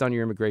based on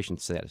your immigration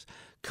status.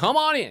 Come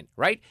on in,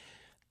 right?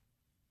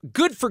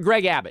 Good for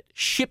Greg Abbott,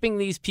 shipping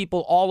these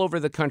people all over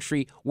the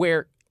country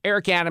where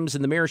Eric Adams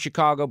and the mayor of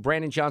Chicago,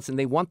 Brandon Johnson,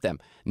 they want them.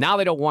 Now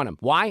they don't want them.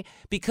 Why?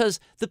 Because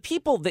the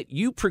people that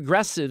you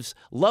progressives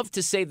love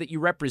to say that you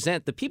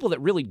represent, the people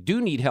that really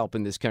do need help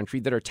in this country,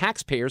 that are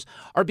taxpayers,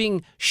 are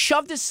being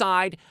shoved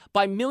aside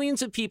by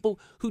millions of people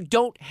who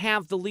don't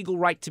have the legal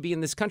right to be in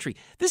this country.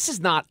 This is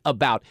not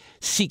about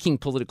seeking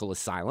political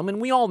asylum, and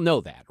we all know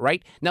that,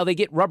 right? Now they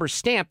get rubber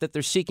stamped that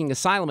they're seeking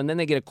asylum, and then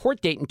they get a court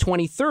date in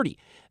 2030.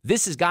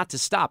 This has got to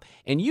stop.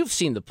 And you've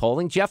seen the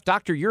polling. Jeff,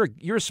 Doctor,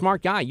 you're a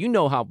smart guy. You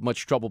know how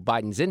much trouble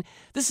Biden's in.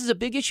 This is a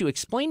big issue.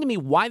 Explain to me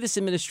why this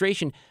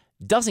administration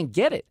doesn't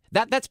get it.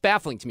 That's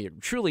baffling to me.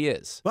 It truly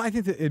is. Well, I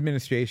think the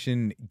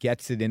administration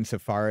gets it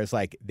insofar as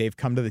like they've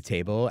come to the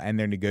table and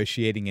they're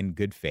negotiating in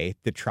good faith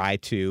to try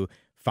to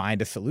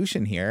find a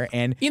solution here.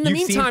 And in the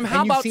meantime,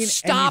 how about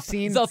stop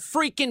the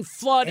freaking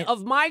flood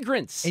of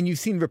migrants? And you've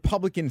seen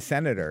Republican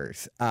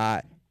senators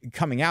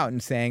coming out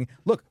and saying,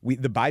 look,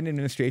 the Biden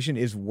administration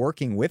is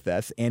working with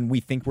us and we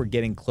think we're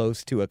getting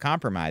close to a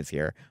compromise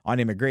here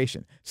on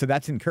immigration. So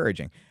that's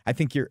encouraging. I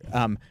think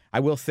I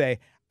will say,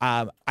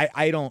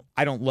 I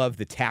don't love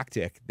the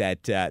tactic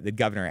that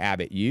Governor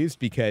Abbott used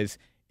because,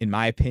 in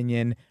my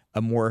opinion,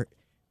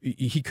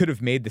 he could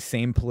have made the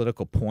same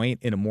political point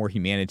in a more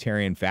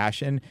humanitarian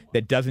fashion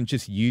that doesn't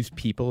just use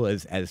people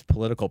as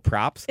political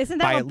props. Isn't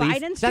that what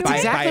Biden's doing? That's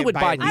exactly what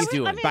Biden's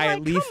doing. By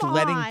at least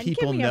letting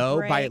people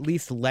know, by at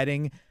least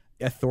letting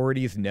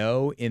authorities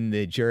know in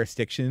the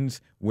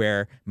jurisdictions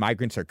where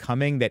migrants are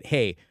coming that,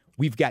 hey,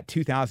 we've got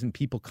 2,000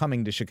 people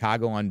coming to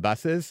Chicago on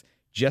buses.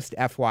 Just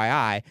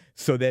FYI,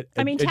 so that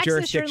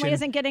Texas certainly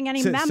isn't getting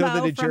any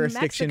memo from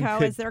Mexico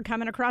as they're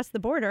coming across the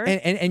border.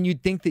 And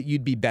you'd think that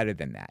you'd be better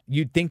than that.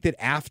 You'd think that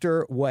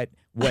after what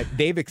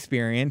they've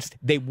experienced,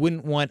 they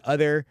wouldn't want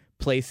other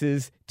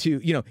places to,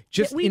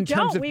 just in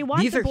terms of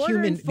these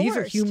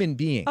are human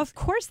beings. Of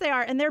course they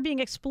are, and they're being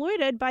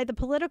exploited by the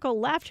political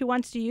left who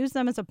wants to use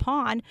them as a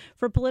pawn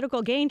for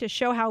political gain to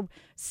show how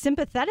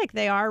sympathetic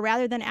they are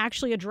rather than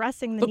actually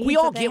addressing the needs we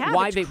all that they get have.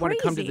 why It's they crazy. want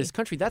to come to this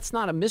country. That's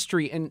not a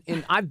mystery, and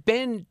I've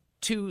been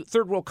to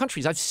third world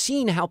countries. I've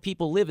seen how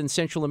people live in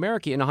Central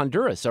America, in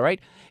Honduras, all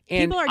right?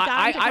 And people are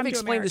dying to come I've to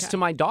explained this America. to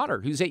my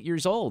daughter, who's 8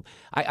 years old.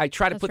 I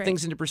try to put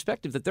things into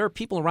perspective, that there are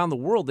people around the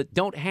world that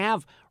don't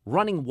have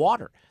running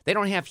water. They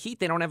don't have heat.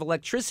 They don't have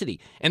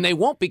electricity. And they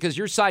won't because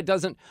your side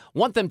doesn't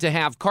want them to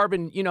have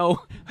carbon,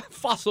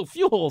 fossil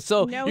fuel.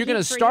 So you're going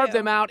to starve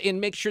them out and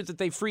make sure that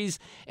they freeze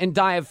and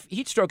die of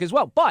heat stroke as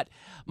well. But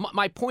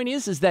my point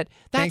is that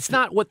that's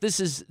not what this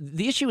is.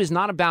 The issue is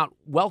not about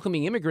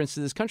welcoming immigrants to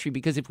this country,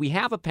 because if we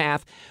have a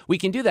path, we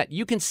can do that.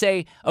 You can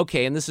say,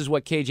 okay, and this is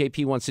what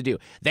KJP wants to do.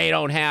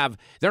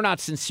 They're not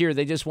sincere.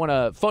 They just want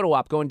a photo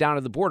op going down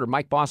to the border.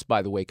 Mike Boss,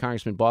 by the way,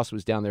 Congressman Boss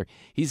was down there.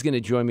 He's going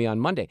to join me on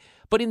Monday.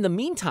 But in the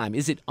meantime,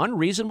 is it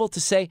unreasonable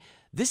to say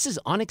this is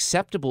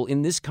unacceptable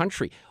in this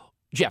country?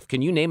 Jeff,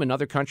 can you name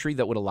another country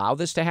that would allow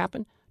this to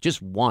happen?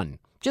 Just one.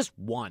 Just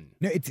one.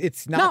 No,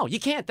 it's not. No, you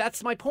can't.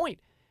 That's my point.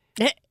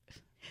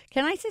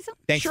 Can I say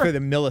something? Thanks for the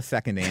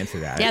millisecond to answer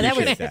that. Yeah, that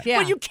was that. Yeah.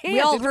 But you can't. We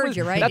all heard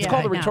you, right? That's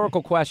called a I know.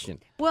 rhetorical question.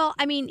 Well,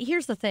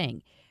 here's the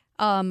thing.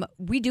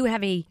 We do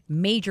have a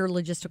major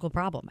logistical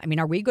problem.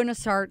 Are we going to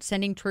start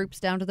sending troops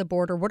down to the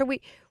border? What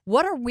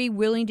are we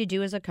willing to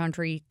do as a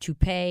country to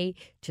pay,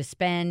 to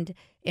spend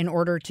in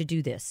order to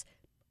do this?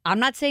 I'm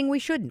not saying we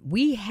shouldn't.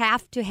 We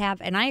have to have,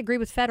 and I agree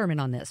with Fetterman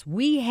on this,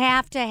 we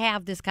have to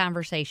have this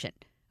conversation,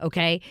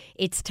 Okay,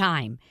 it's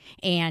time,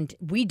 and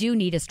we do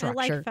need a structure.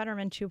 I like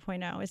Fetterman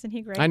 2.0. Isn't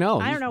he great? I know.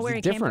 I don't know where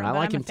he different. came from, I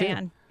like but I'm him a too.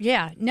 fan.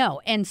 Yeah,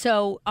 no, and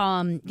so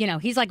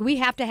he's like, we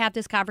have to have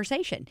this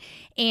conversation,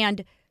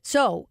 and.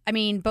 So, I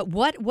mean, but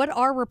what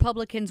are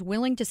Republicans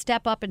willing to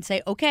step up and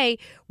say, okay,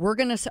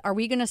 are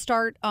we going to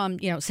start,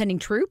 sending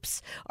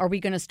troops? Are we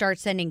going to start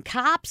sending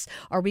cops?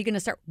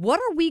 What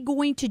are we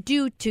going to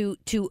do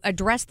to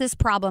address this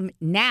problem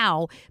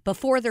now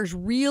before there's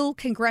real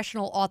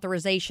congressional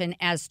authorization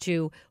as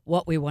to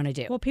what we want to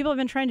do? Well, people have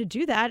been trying to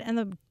do that, and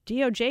the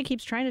DOJ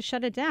keeps trying to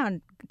shut it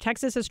down.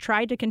 Texas has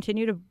tried to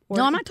continue to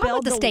No, I'm not talking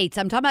about the states.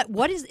 I'm talking about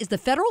what is the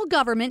federal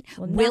government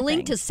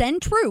willing to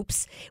send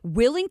troops,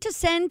 willing to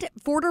send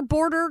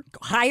border,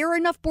 hire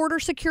enough border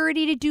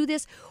security to do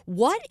this?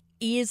 What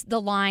is the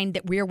line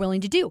that we are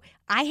willing to do?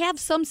 I have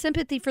some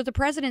sympathy for the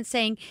president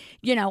saying,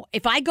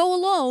 if I go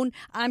alone,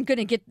 I'm going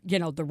to get,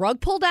 the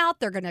rug pulled out.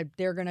 They're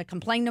going to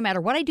complain no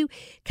matter what I do.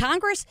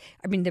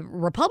 The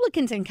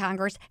Republicans in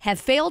Congress have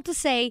failed to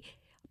say,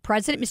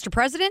 Mr.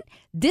 President,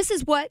 this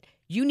is what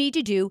you need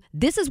to do.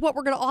 This is what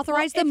we're going to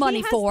authorize the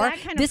money for.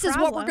 This is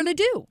what we're going to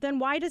do. Then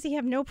why does he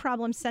have no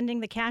problem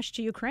sending the cash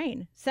to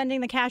Ukraine, sending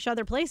the cash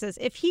other places?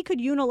 If he could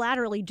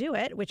unilaterally do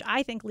it, which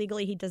I think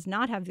legally he does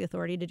not have the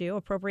authority to do,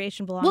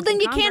 appropriation belongs Well, then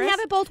to you Congress. can't have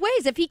it both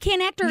ways. If he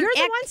can't act, you're the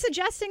one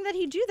suggesting that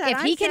he do that.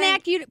 If he can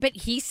act, but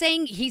he's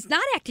saying he's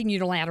not acting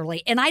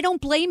unilaterally, and I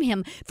don't blame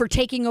him for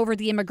taking over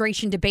the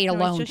immigration debate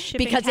alone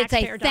because it's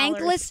a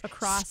thankless,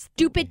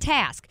 stupid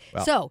task.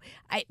 Well, so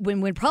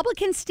when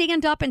Republicans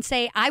stand up and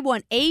say, "I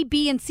want A,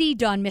 B, and C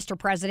done, Mr.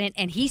 President,"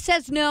 and he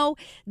says no,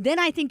 then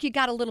I think you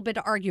got a little bit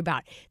to argue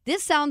about.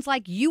 This sounds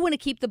like you want to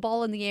keep the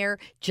ball in the air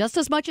just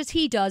as much as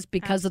he does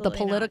because of the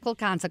political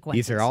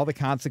consequences. These are all the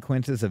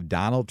consequences of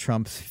Donald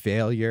Trump's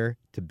failure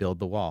to build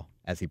the wall,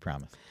 as he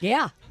promised.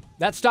 Yeah.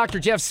 That's Dr.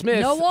 Jeff Smith.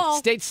 No wall.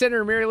 State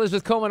Senator Mary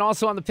Elizabeth Coleman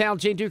also on the panel.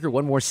 Jane Dueker.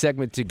 One more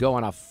segment to go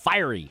on a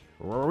fiery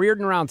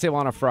Reardon Roundtable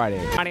on a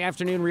Friday. Friday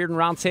afternoon, Reardon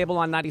Roundtable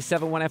on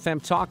 97.1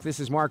 FM Talk. This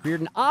is Mark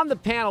Reardon on the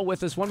panel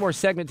with us. One more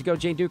segment to go.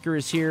 Jane Dueker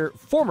is here.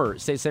 Former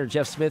State Senator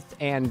Jeff Smith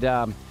and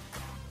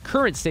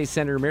current State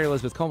Senator Mary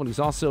Elizabeth Coleman, who's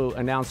also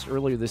announced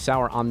earlier this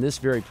hour on this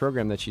very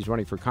program that she's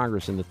running for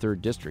Congress in the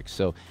 3rd District.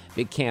 So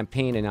big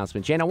campaign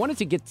announcement. Jane, I wanted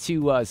to get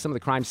to some of the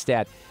crime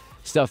stat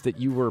stuff that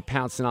you were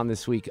pouncing on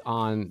this week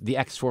on the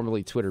X,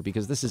 formerly Twitter,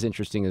 because this is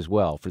interesting as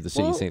well for the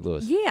city of St.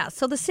 Louis. Yeah,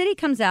 so the city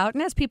comes out,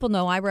 and as people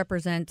know, I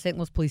represent St.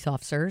 Louis police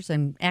officers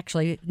and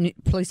actually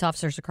police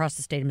officers across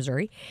the state of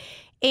Missouri.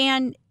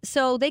 And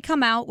so they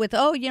come out with,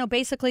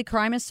 basically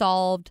crime is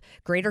solved.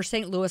 Greater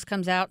St. Louis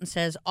comes out and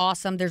says,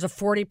 awesome, there's a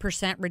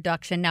 40%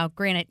 reduction. Now,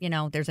 granted,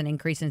 there's an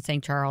increase in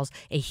St. Charles,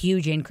 a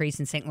huge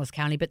increase in St. Louis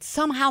County, but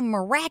somehow,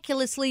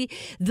 miraculously,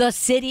 the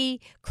city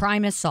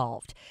crime is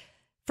solved.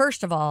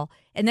 First of all,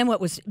 and then what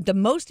was the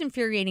most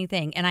infuriating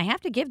thing, and I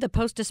have to give the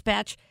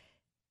Post-Dispatch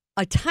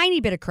a tiny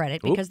bit of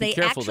credit because they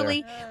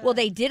actually,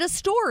 they did a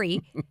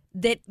story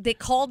that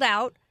called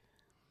out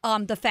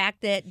the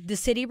fact that the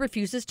city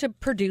refuses to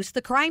produce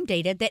the crime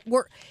data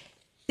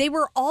they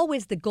were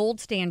always the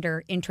gold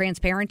standard in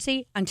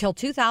transparency until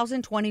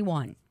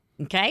 2021.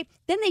 Okay?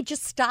 Then they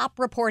just stop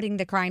reporting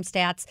the crime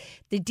stats,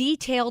 the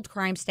detailed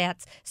crime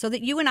stats, so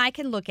that you and I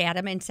can look at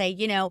them and say,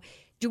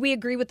 do we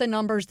agree with the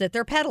numbers that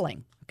they're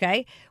peddling?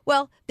 Okay?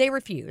 Well, they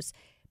refuse.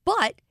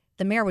 But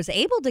the mayor was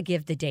able to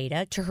give the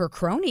data to her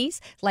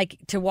cronies, like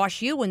to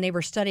WashU when they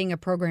were studying a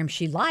program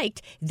she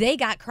liked. They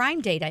got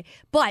crime data,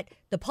 but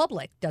the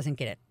public doesn't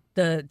get it.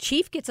 The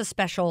chief gets a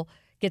special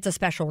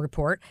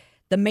report.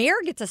 The mayor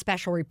gets a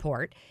special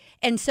report.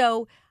 And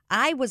so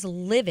I was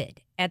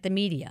livid at the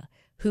media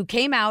who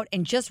came out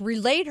and just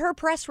relayed her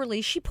press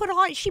release. She put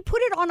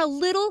it on a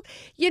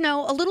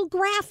little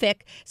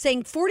graphic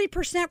saying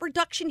 40%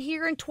 reduction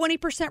here and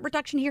 20%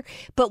 reduction here,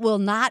 but will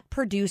not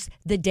produce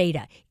the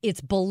data.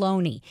 It's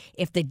baloney.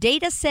 If the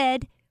data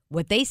said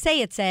what they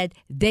say it said,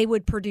 they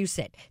would produce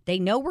it. They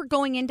know we're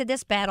going into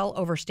this battle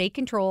over state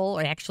control,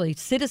 or actually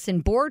citizen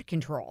board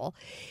control,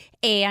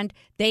 and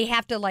they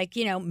have to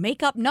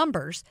make up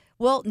numbers.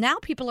 Well, now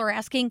people are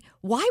asking,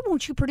 why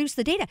won't you produce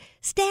the data?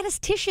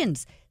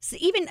 Statisticians,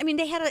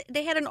 they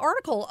had an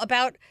article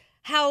about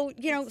how,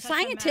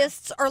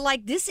 scientists are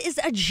like, this is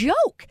a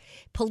joke,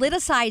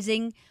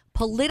 politicizing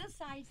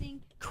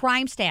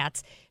crime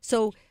stats.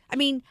 So,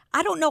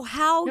 I don't know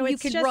how you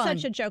could run. It's just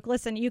such a joke.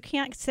 Listen, you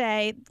can't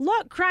say,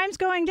 look, crime's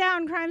going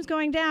down,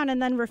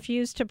 and then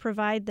refuse to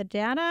provide the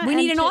data. We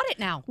need an audit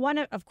now.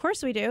 Of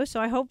course we do. So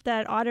I hope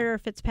that Auditor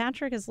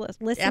Fitzpatrick is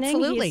listening.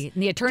 Absolutely. He's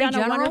the Attorney done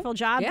General. a wonderful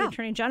job. Yeah. The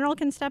Attorney General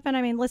can step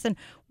in. Listen,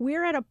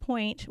 we're at a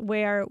point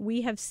where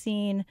we have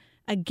seen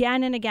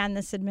again and again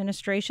this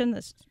administration,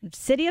 the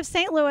city of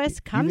St. Louis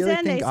comes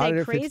in, they say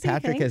Auditor crazy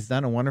Fitzpatrick things. has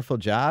done a wonderful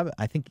job.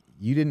 I think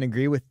you didn't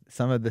agree with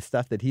some of the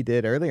stuff that he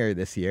did earlier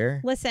this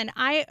year. Listen,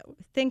 I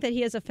think that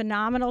he is a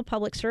phenomenal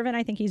public servant.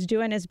 I think he's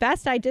doing his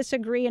best. I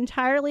disagree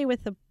entirely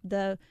with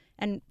the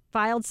and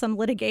filed some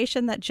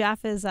litigation that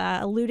Jeff is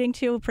alluding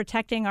to,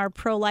 protecting our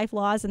pro-life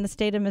laws in the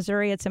state of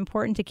Missouri. It's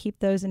important to keep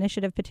those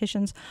initiative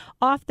petitions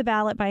off the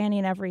ballot by any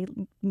and every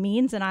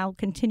means, and I'll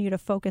continue to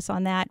focus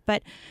on that.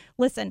 But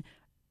listen,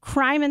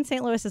 crime in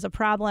St. Louis is a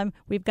problem.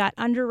 We've got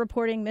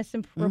underreporting,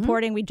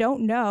 misreporting. We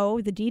don't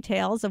know the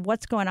details of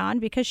what's going on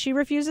because she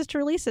refuses to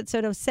release it.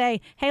 So to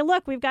say, hey,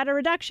 look, we've got a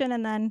reduction,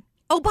 and then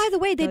oh, by the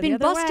way, they've been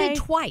busted way.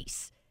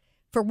 Twice.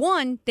 For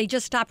one, they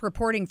just stopped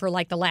reporting for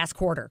like the last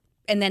quarter.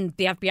 And then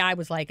the FBI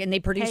was like, and they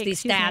produced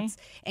these stats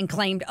and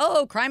claimed,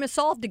 oh, crime is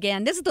solved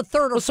again. This is the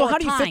third or fourth time. So how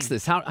do you fix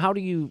this? How do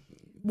you?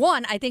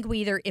 One, I think we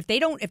either if they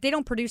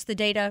don't produce the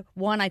data,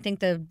 one, I think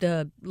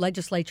the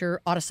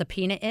legislature ought to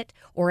subpoena it,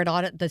 or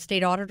the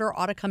state auditor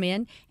ought to come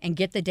in and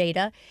get the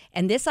data.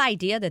 And this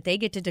idea that they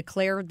get to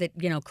declare that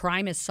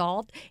crime is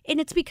solved, and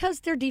it's because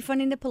they're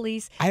defunding the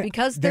police,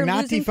 because they're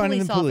not losing defunding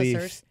police the police.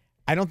 officers.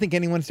 I don't think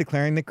anyone's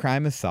declaring that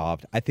crime is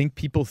solved. I think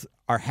people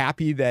are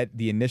happy that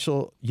the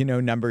initial,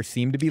 numbers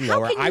seem to be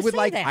lower. How can you I would say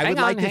like that? I would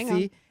like to Hang on.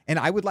 see, and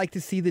I would like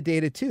to see the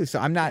data too. So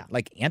I'm not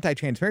like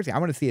anti-transparency. I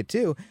want to see it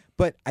too.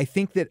 But I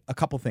think that a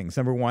couple things.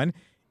 Number one,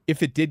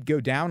 if it did go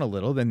down a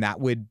little, then that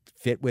would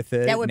fit with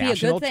a That would be a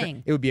good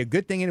thing. It would be a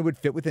good thing, and it would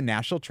fit with a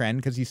national trend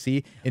because you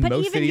see in but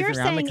most even cities you're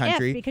around the saying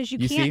country, if, because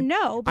you see, can't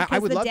know because I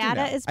would the love to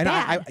data know. is And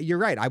bad. you're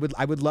right. I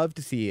would love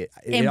to see it.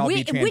 And all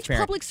be transparent. which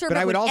public servant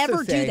but I would would also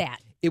ever do say that?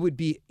 It would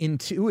be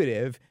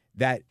intuitive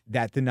that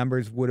the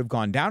numbers would have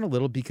gone down a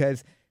little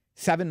because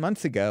 7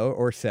 months ago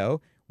or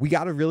so, we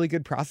got a really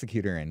good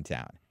prosecutor in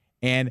town.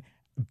 And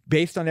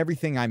based on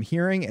everything I'm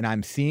hearing and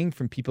I'm seeing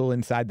from people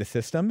inside the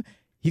system,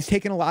 he's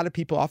taken a lot of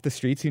people off the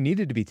streets who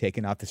needed to be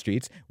taken off the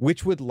streets,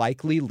 which would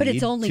likely lead to... But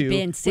it's only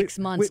been 6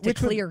 months to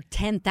clear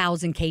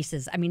 10,000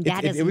 cases. I mean,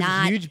 that is it was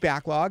not... a huge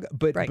backlog,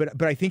 but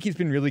I think he's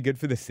been really good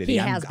for the city.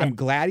 I'm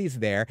glad he's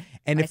there.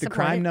 And if the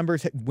crime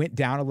numbers went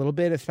down a little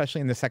bit,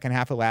 especially in the second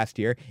half of last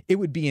year, it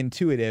would be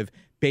intuitive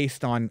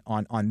based on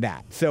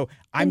that. So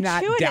I'm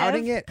not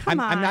doubting it.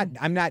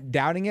 I'm not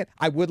doubting it.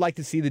 I would like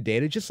to see the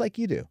data just like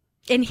you do.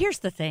 And here's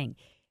the thing.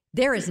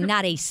 There is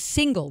not a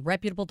single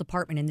reputable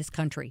department in this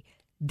country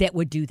that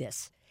would do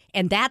this.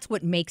 And that's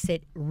what makes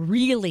it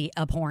really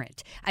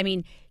abhorrent. I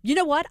mean, you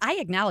know what? I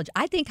acknowledge,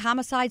 I think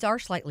homicides are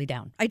slightly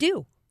down. I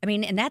do. I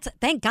mean, and that's,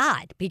 thank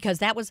God, because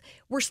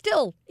we're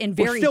still in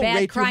very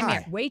bad crime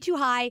area. Way too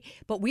high,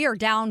 but we are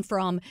down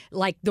from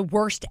like the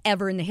worst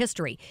ever in the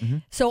history. Mm-hmm.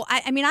 So,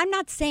 I mean, I'm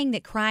not saying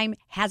that crime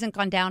hasn't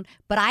gone down,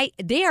 but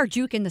they are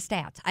juking the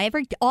stats.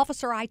 Every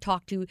officer I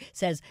talk to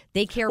says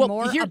they care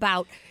more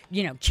about,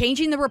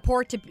 changing the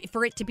report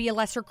for it to be a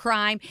lesser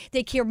crime.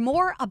 They care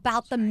more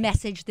about the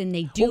message than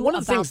they do about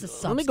the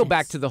substance. Let me go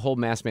back to the whole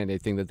mask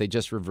mandate thing that they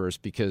just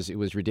reversed because it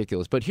was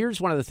ridiculous. But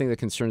here's one of the things that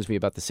concerns me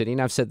about the city,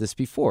 and I've said this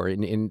before,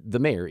 in the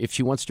mayor, if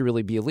she wants to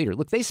really be a leader.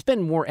 Look, they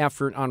spend more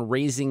effort on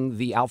raising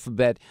the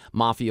alphabet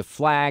mafia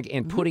flag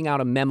and putting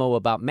out a memo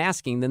about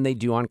masking than they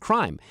do on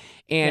crime.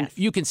 And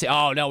you can say,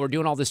 oh, no, we're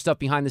doing all this stuff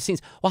behind the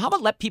scenes. Well, how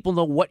about let people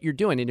know what you're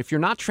doing? And if you're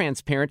not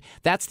transparent,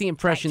 that's the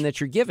impression that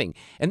you're giving.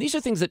 And these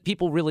are things that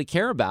people really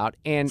care about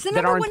and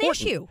that are important. It's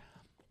the number one issue.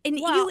 And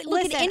you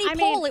look at any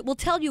poll, it will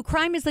tell you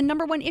crime is the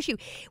number one issue.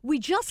 We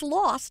just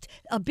lost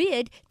a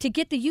bid to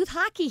get the youth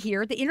hockey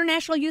here, the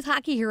international youth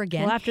hockey here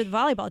again. Well, after the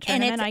volleyball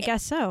tournament, I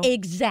guess so.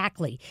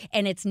 Exactly.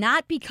 And it's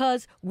not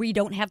because we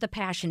don't have the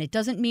passion. It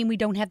doesn't mean we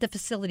don't have the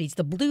facilities.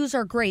 The Blues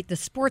are great. The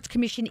sports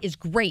commission is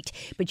great.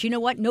 But you know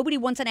what? Nobody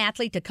wants an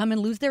athlete to come and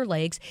lose their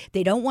legs.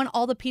 They don't want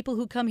all the people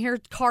who come here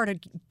car to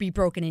be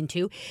broken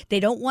into. They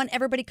don't want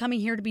everybody coming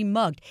here to be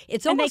mugged.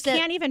 It's almost they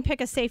can't even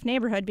pick a safe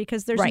neighborhood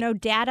because there's no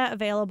data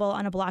available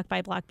on a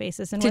block-by-block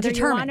basis. And whether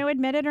you want to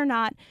admit it or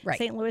not,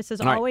 St. Louis has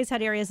always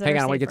had areas that are safer.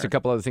 Hang on, I want to get to a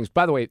couple other things.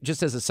 By the way,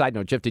 just as a side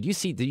note, Jeff, did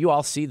you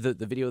all see the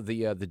video of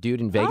the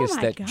dude in Vegas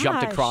that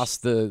jumped across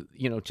to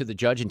the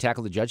judge and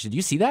tackled the judge? Did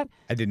you see that?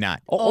 I did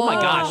not. Oh my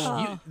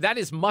gosh. That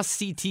is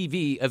must-see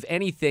TV of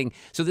anything.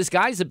 So this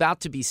guy's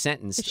about to be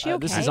sentenced. Is she okay?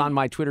 This is on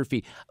my Twitter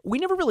feed. We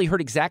never really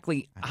heard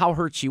exactly how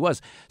hurt she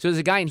was. So there's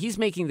a guy, and he's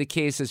making the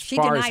case as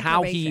far as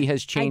how he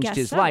has changed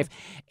his life.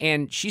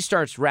 And she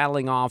starts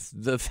rattling off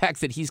the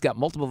fact that he's got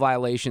multiple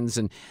violations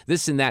and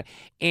this and that.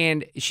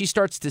 And she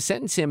starts to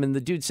sentence him, and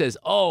the dude says,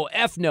 oh,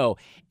 F no.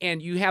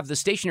 And you have the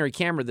stationary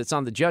camera that's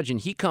on the judge, and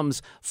he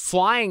comes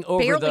flying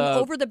over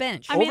the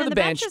bench. Over the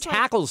bench,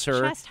 tackles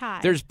her. Chest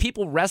high. There's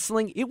people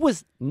wrestling. It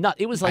was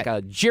like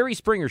a Jerry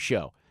Springer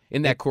show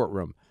in that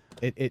courtroom.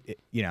 It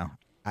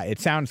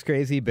sounds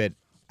crazy, but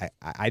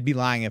I'd be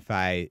lying if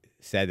I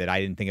said that I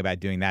didn't think about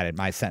doing that at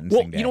my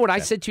sentencing day. You know what I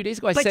said 2 days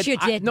ago? I said, you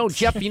didn't. No,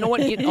 Jeff, you know what?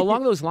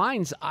 Along those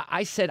lines,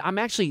 I said, I'm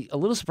actually a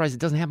little surprised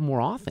it doesn't happen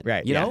more often.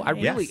 Right. I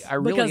really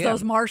because am.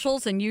 those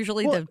marshals and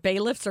usually the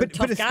bailiffs are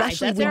tough but guys.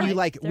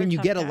 especially when you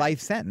get a life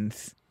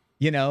sentence,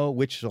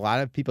 which a lot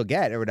of people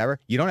get or whatever,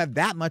 you don't have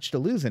that much to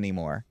lose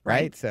anymore,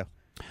 right?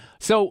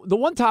 So the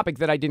one topic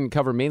that I didn't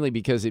cover, mainly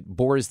because it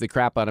bores the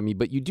crap out of me,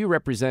 but you do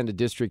represent a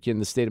district in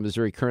the state of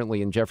Missouri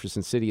currently in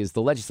Jefferson City, is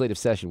the legislative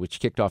session, which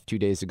kicked off 2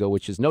 days ago,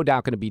 which is no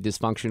doubt going to be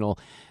dysfunctional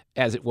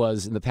as it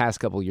was in the past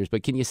couple of years.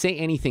 But can you say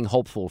anything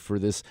hopeful for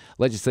this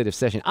legislative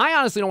session? I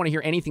honestly don't want to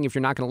hear anything if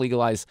you're not going to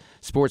legalize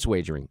sports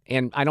wagering,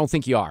 and I don't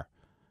think you are.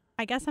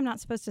 I guess I'm not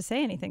supposed to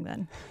say anything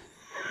then.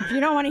 If you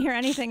don't want to hear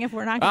anything, if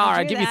we're not going to All do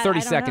right, give me that, 30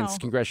 I don't seconds, know.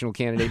 congressional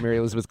candidate Mary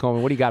Elizabeth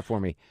Coleman. What do you got for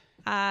me?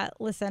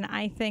 Listen,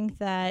 I think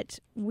that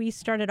we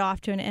started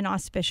off to an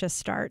inauspicious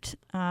start.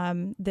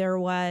 There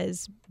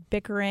was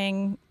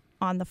bickering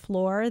on the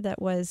floor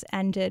that was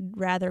ended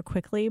rather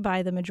quickly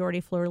by the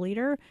majority floor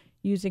leader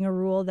using a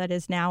rule that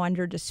is now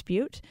under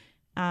dispute.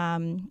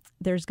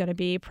 There's going to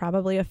be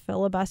probably a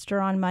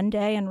filibuster on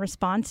Monday in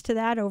response to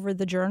that over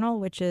the Journal,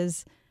 which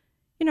is,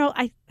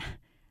 I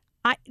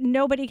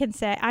nobody can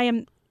say I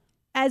am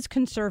as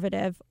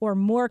conservative or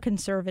more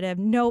conservative.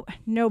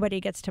 Nobody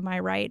gets to my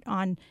right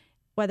on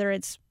whether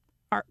it's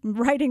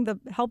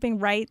helping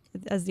write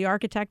as the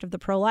architect of the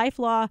pro-life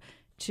law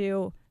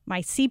to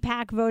my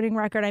CPAC voting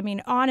record. I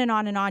mean, on and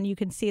on and on. You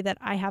can see that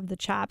I have the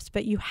chops,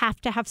 but you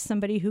have to have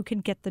somebody who can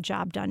get the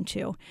job done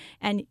too.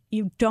 And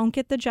you don't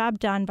get the job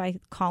done by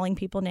calling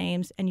people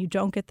names, and you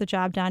don't get the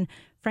job done,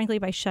 frankly,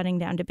 by shutting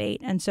down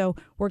debate. And so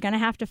we're going to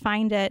have to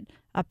find it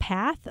a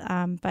path,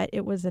 but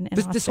it was an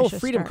inauspicious This whole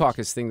Freedom start.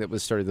 Caucus thing that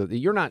was started,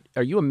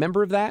 are you a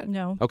member of that?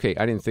 No. Okay,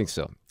 I didn't think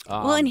so.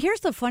 Well, and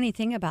here's the funny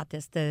thing about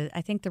this.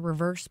 I think the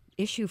reverse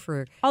issue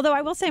for Although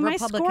I will say my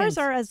scores Republicans-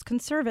 are as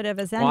conservative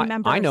as any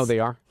members. I know they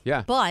are.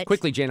 Yeah. But-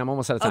 quickly, Jane, I'm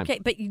almost out of time. Okay,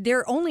 but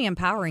they're only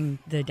empowering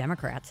the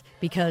Democrats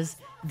because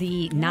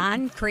the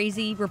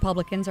non-crazy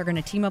Republicans are going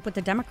to team up with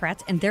the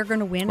Democrats, and they're going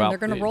to win, and they're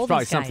going to roll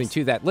probably these guys. something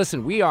to that.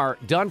 Listen, we are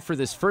done for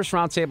this first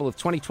roundtable of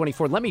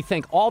 2024. Let me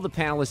thank all the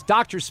panelists,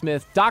 Dr.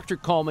 Smith, Dr.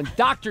 Coleman,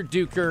 Dr.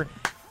 Dueker.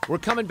 We're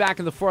coming back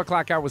in the 4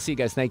 o'clock hour. We'll see you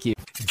guys. Thank you.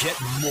 Get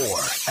more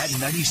at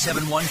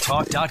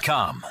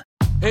 971talk.com.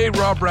 Hey,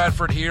 Rob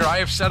Bradford here. I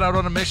have set out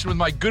on a mission with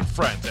my good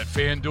friends at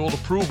FanDuel to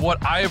prove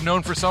what I have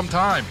known for some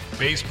time.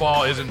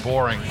 Baseball isn't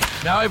boring.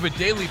 Now I have a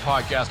daily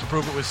podcast to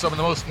prove it with some of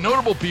the most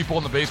notable people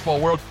in the baseball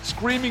world,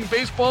 screaming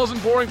baseball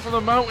isn't boring from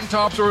the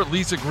mountaintops, or at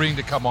least agreeing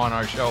to come on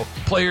our show.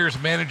 Players,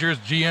 managers,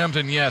 GMs,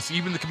 and yes,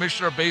 even the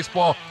commissioner of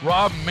baseball,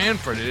 Rob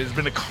Manfred. It has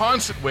been a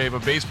constant wave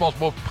of baseball's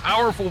most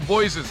powerful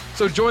voices.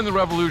 So join the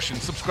revolution.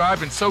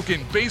 Subscribe and soak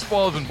in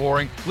Baseball Isn't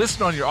Boring.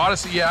 Listen on your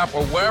Odyssey app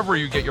or wherever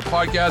you get your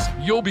podcasts.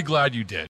 You'll be glad you did.